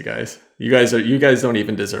things, you guys. You guys don't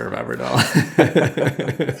even deserve Everdell.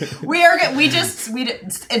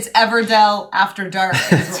 It's Everdell After Dark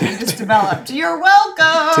is what we just developed. You're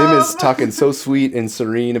welcome. Tim is talking so sweet and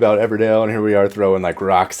serene about Everdell, and here we are throwing like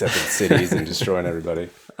rocks at the cities and destroying everybody.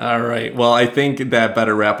 All right. Well, I think that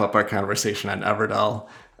better wrap up our conversation on Everdell.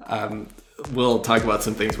 We'll talk about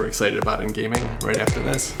some things we're excited about in gaming right after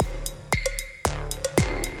this.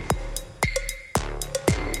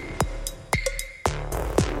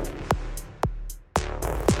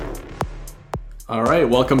 All right,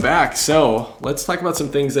 welcome back. So let's talk about some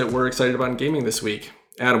things that we're excited about in gaming this week.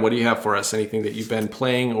 Adam, what do you have for us? Anything that you've been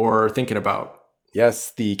playing or thinking about?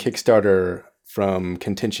 Yes, the Kickstarter from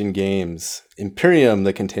Contention Games, Imperium,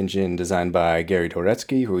 the Contention, designed by Gary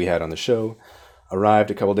Dworetzky, who we had on the show,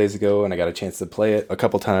 arrived a couple days ago, and I got a chance to play it a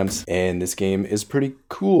couple times. And this game is pretty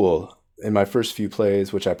cool. In my first few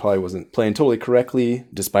plays, which I probably wasn't playing totally correctly,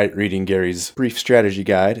 despite reading Gary's brief strategy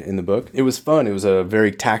guide in the book, it was fun. It was a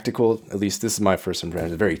very tactical, at least this is my first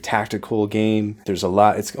impression, a very tactical game. There's a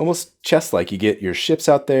lot, it's almost chess-like. You get your ships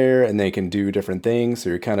out there and they can do different things.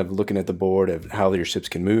 So you're kind of looking at the board of how your ships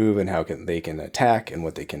can move and how they can attack and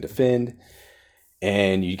what they can defend.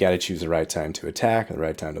 And you got to choose the right time to attack, the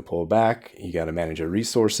right time to pull back. You got to manage your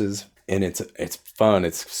resources. And it's fun.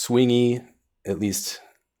 It's swingy, at least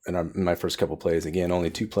in my first couple plays. Again, only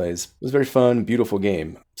 2 plays. It was very fun, beautiful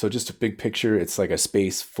game. So just a big picture, it's like a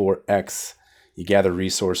space 4X. You gather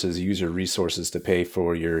resources, use your resources to pay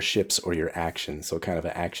for your ships or your actions. So kind of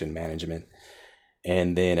an action management.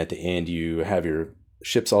 And then at the end, you have your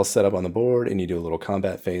ships all set up on the board and you do a little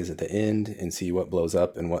combat phase at the end and see what blows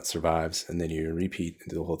up and what survives. And then you repeat and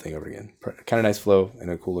do the whole thing over again. Kind of nice flow and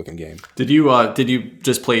a cool looking game. Did you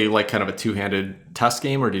just play like kind of a 2-handed test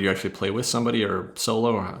game, or did you actually play with somebody or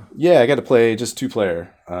solo? Or? Yeah, I got to play just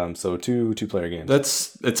 2-player. So two-player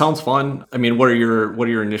games. It sounds fun. I mean, what are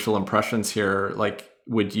your initial impressions here? Like,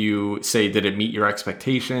 would you say, did it meet your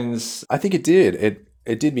expectations? I think it did.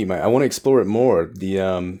 It did meet I want to explore it more.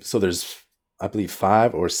 So there's, I believe,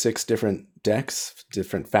 5 or 6 different decks,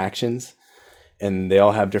 different factions, and they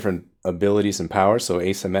all have different abilities and powers, so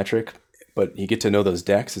asymmetric. But you get to know those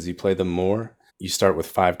decks as you play them more. You start with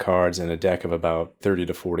 5 cards and a deck of about 30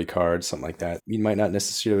 to 40 cards, something like that. You might not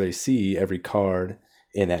necessarily see every card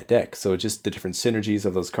in that deck. So just the different synergies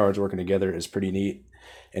of those cards working together is pretty neat.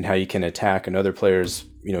 And how you can attack another player's,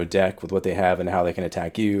 deck with what they have and how they can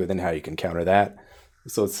attack you, and then how you can counter that.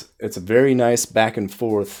 So it's a very nice back and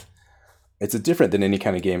forth. It's different than any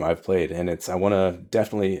kind of game I've played, and I want to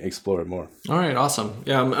definitely explore it more. All right, awesome.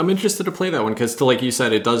 Yeah, I'm interested to play that one because, like you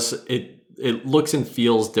said, it looks and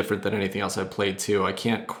feels different than anything else I've played too. I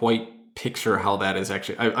can't quite picture how that is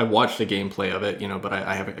actually. I watched the gameplay of it, but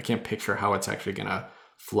I can't picture how it's actually gonna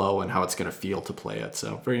flow and how it's gonna feel to play it.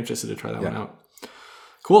 So very interested to try that one out.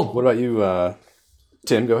 Cool. What about you,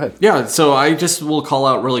 Tim? Go ahead. Yeah, so I just will call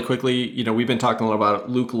out really quickly. We've been talking a lot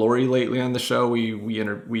about Luke Laurie lately on the show. We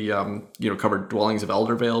covered Dwellings of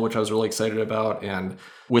Eldervale, which I was really excited about, and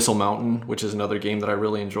Whistle Mountain, which is another game that I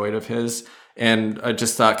really enjoyed of his. And I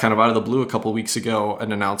just thought, kind of out of the blue, a couple of weeks ago,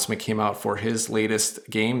 an announcement came out for his latest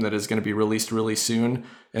game that is going to be released really soon,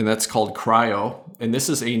 and that's called Cryo. And this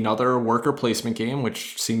is another worker placement game,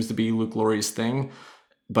 which seems to be Luke Laurie's thing.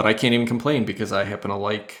 But I can't even complain because I happen to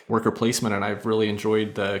like worker placement, and I've really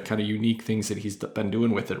enjoyed the kind of unique things that he's been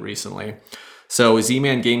doing with it recently. So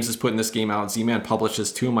Z-Man Games is putting this game out. Z-Man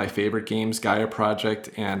publishes 2 of my favorite games, Gaia Project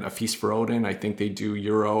and A Feast for Odin. I think they do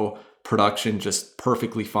Euro production just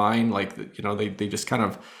perfectly fine. Like, they just kind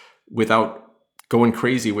of, without going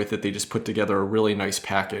crazy with it, they just put together a really nice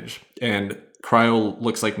package. And Cryo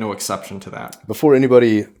looks like no exception to that. Before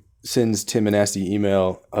anybody sends Tim a nasty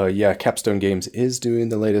email, Capstone Games is doing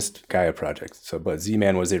the latest Gaia project. But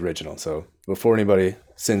Z-Man was the original. So before anybody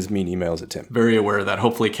sends mean emails at Tim. Very aware of that.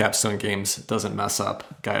 Hopefully Capstone Games doesn't mess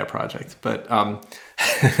up Gaia project. But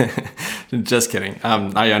just kidding.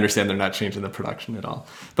 I understand they're not changing the production at all.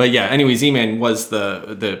 But yeah, anyway, Z-Man was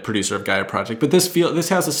the producer of Gaia project. But this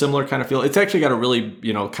has a similar kind of feel. It's actually got a really,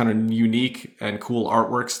 kind of unique and cool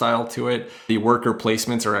artwork style to it. The worker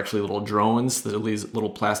placements are actually little drones, these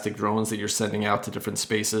little plastic drones that you're sending out to different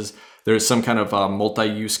spaces. There's some kind of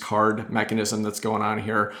multi-use card mechanism that's going on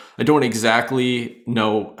here. I don't exactly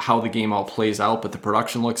know how the game all plays out, but the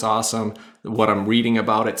production looks awesome. What I'm reading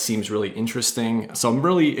about it seems really interesting. So I'm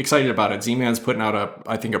really excited about it. Z-Man's putting out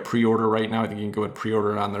a pre-order right now. I think you can go and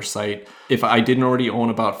pre-order it on their site. If I didn't already own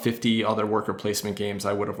about 50 other worker placement games,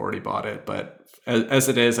 I would have already bought it. But as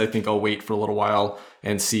it is, I think I'll wait for a little while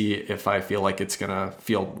and see if I feel like it's going to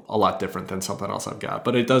feel a lot different than something else I've got.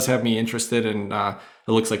 But it does have me interested, and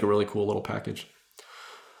it looks like a really cool little package.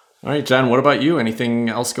 All right, Jen, what about you? Anything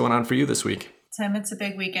else going on for you this week? Tim, it's a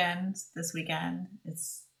big weekend this weekend.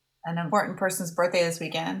 It's an important person's birthday this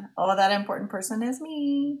weekend. Oh, that important person is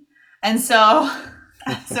me. And so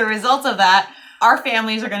as a result of that, our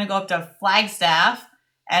families are going to go up to Flagstaff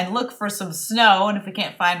and look for some snow. And if we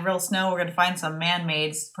can't find real snow, we're going to find some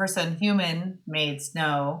man-made, human-made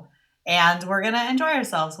snow. And we're going to enjoy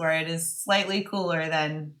ourselves where it is slightly cooler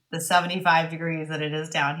than the 75 degrees that it is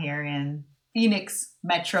down here in Phoenix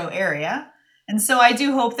metro area. And so I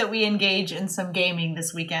do hope that we engage in some gaming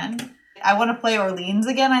this weekend. I want to play Orleans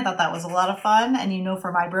again. I thought that was a lot of fun. And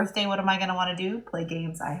for my birthday, what am I going to want to do? Play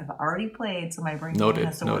games I have already played. So my brain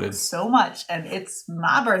has to work so much. And it's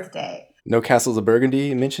my birthday. No Castles of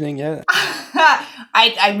Burgundy mentioning yet?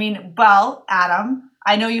 Adam,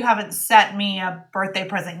 I know you haven't sent me a birthday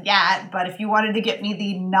present yet, but if you wanted to get me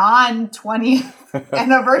the non-20th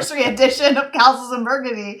anniversary edition of Castles of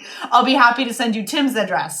Burgundy, I'll be happy to send you Tim's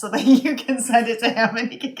address so that you can send it to him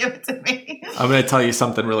and he can give it to me. I'm going to tell you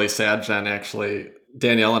something really sad, Jen, actually.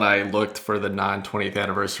 Danielle and I looked for the non-20th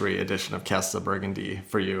anniversary edition of Castles of Burgundy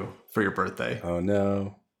for you for your birthday. Oh,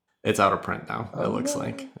 no. It's out of print now. It looks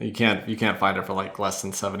like you can't find it for like less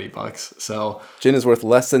than $70. So gin is worth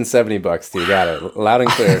less than $70. You got it loud and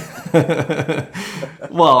clear.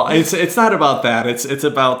 Well, it's not about that. It's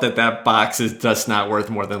about that box is just not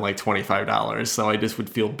worth more than like $25. So I just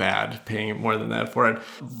would feel bad paying more than that for it.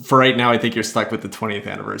 For right now, I think you're stuck with the 20th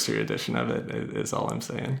anniversary edition of it. Is all I'm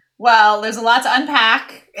saying. Well, there's a lot to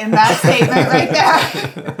unpack in that statement right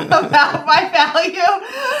there about my value.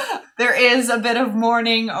 There is a bit of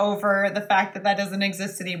mourning over the fact that doesn't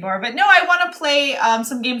exist anymore. But no, I want to play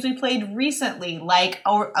some games we played recently, like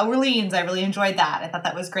Orleans. I really enjoyed that. I thought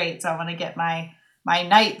that was great. So I want to get my my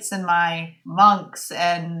knights and my monks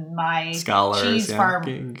and my Scholars, cheese yeah.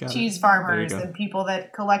 farmers and people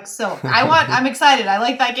that collect silk. I'm excited. I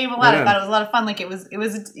like that game a lot. I thought it was a lot of fun. Like it was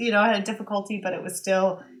had a difficulty, but it was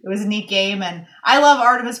a neat game. And I love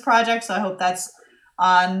Artemis Project, so I hope that's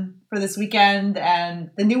on for this weekend.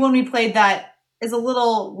 And the new one we played that is a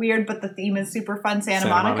little weird, but the theme is super fun. Santa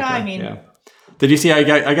Monica. I mean. Yeah. Did you see?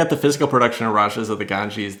 I got the physical production of Rajas of the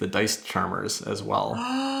Ganges, the Dice Charmers as well.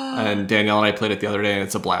 And Danielle and I played it the other day, and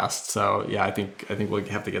it's a blast. So yeah, I think we'll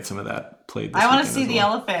have to get some of that played. I want to see the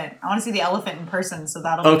elephant. I want to see the elephant in person. So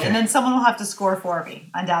that'll be, and then someone will have to score for me,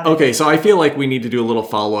 undoubtedly. Okay, so I feel like we need to do a little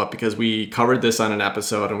follow up because we covered this on an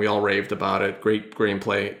episode and we all raved about it. Great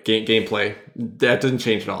gameplay. That doesn't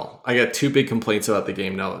change at all. I got 2 big complaints about the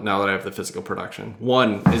game now that I have the physical production.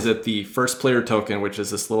 One is that the first player token, which is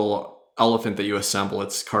this little elephant that you assemble,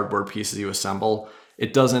 it's cardboard pieces you assemble,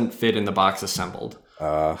 it doesn't fit in the box assembled,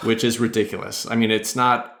 which is ridiculous. I mean, it's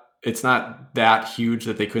not that huge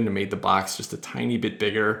that they couldn't have made the box just a tiny bit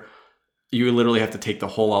bigger. You literally have to take the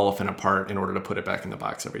whole elephant apart in order to put it back in the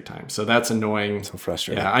box every time. So that's annoying. So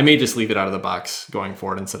frustrating. Yeah, I may just leave it out of the box going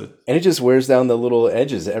forward instead of... And it just wears down the little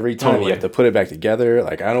edges every time. Totally. You have to put it back together.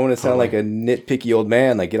 Like, I don't want to sound like a nitpicky old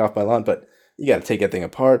man, like, get off my lawn, but you got to take that thing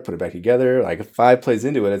apart, put it back together. Like, if 5 plays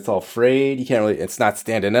into it, it's all frayed. You can't really, it's not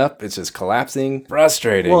standing up. It's just collapsing.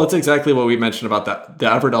 Frustrating. Well, it's exactly what we mentioned about the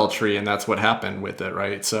Everdell tree, and that's what happened with it,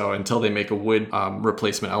 right? So until they make a wood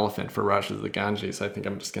replacement elephant for Rajas of the Ganges, I think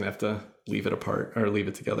I'm just going to have to leave it apart or leave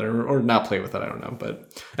it together or not play with it. I don't know.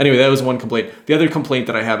 But anyway, that was one complaint. The other complaint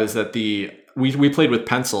that I have is that we played with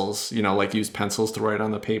pencils, like use pencils to write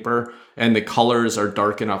on the paper, and the colors are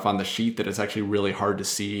dark enough on the sheet that it's actually really hard to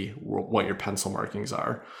see what your pencil markings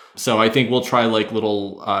are. So I think we'll try like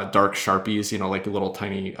little dark Sharpies, like little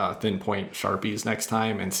tiny thin point Sharpies next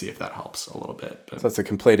time and see if that helps a little bit. But. So that's a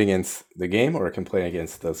complaint against the game or a complaint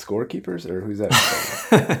against the scorekeepers, or who's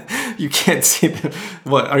that? You can't see them.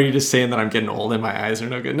 What, are you just saying that I'm getting old and my eyes are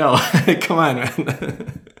no good? No, come on,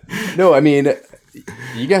 man. No, I mean...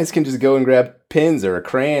 You guys can just go and grab pins or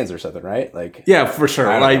crayons or something, right? Like, yeah, for sure.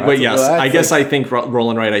 But yes, I guess I think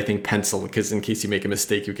Roland right. I think pencil, because in case you make a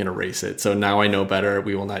mistake, you can erase it. So now I know better.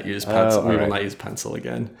 We will not use pencil. We will not use pencil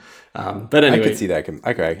again. But anyway, I could see that.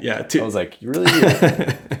 Okay. Yeah. I was like, you really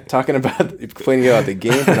talking about complaining about the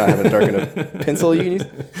game for not having a dark enough pencil you can use?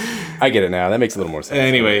 I get it now. That makes a little more sense.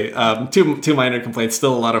 Anyway, two minor complaints.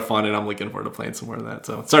 Still a lot of fun, and I'm looking forward to playing some more of that.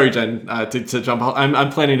 So sorry, Jen, to jump.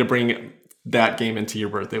 I'm planning to bring that game into your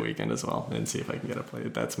birthday weekend as well and see if I can get it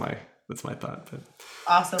played. That's my thought. But.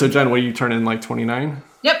 Awesome. So Jen, what are you turning, like 29?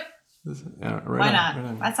 Yep. Right Why not?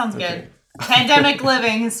 Right, that sounds good. Pandemic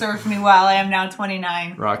living has served me well. I am now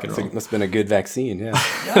 29. Rock and roll. That's been a good vaccine,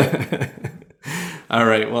 yeah. All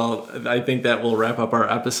right. Well, I think that will wrap up our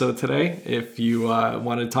episode today. If you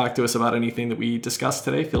want to talk to us about anything that we discussed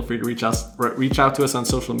today, feel free to reach out to us on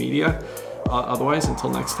social media. Otherwise, until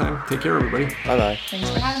next time, take care, everybody. Bye-bye. Thanks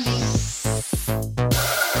for having me.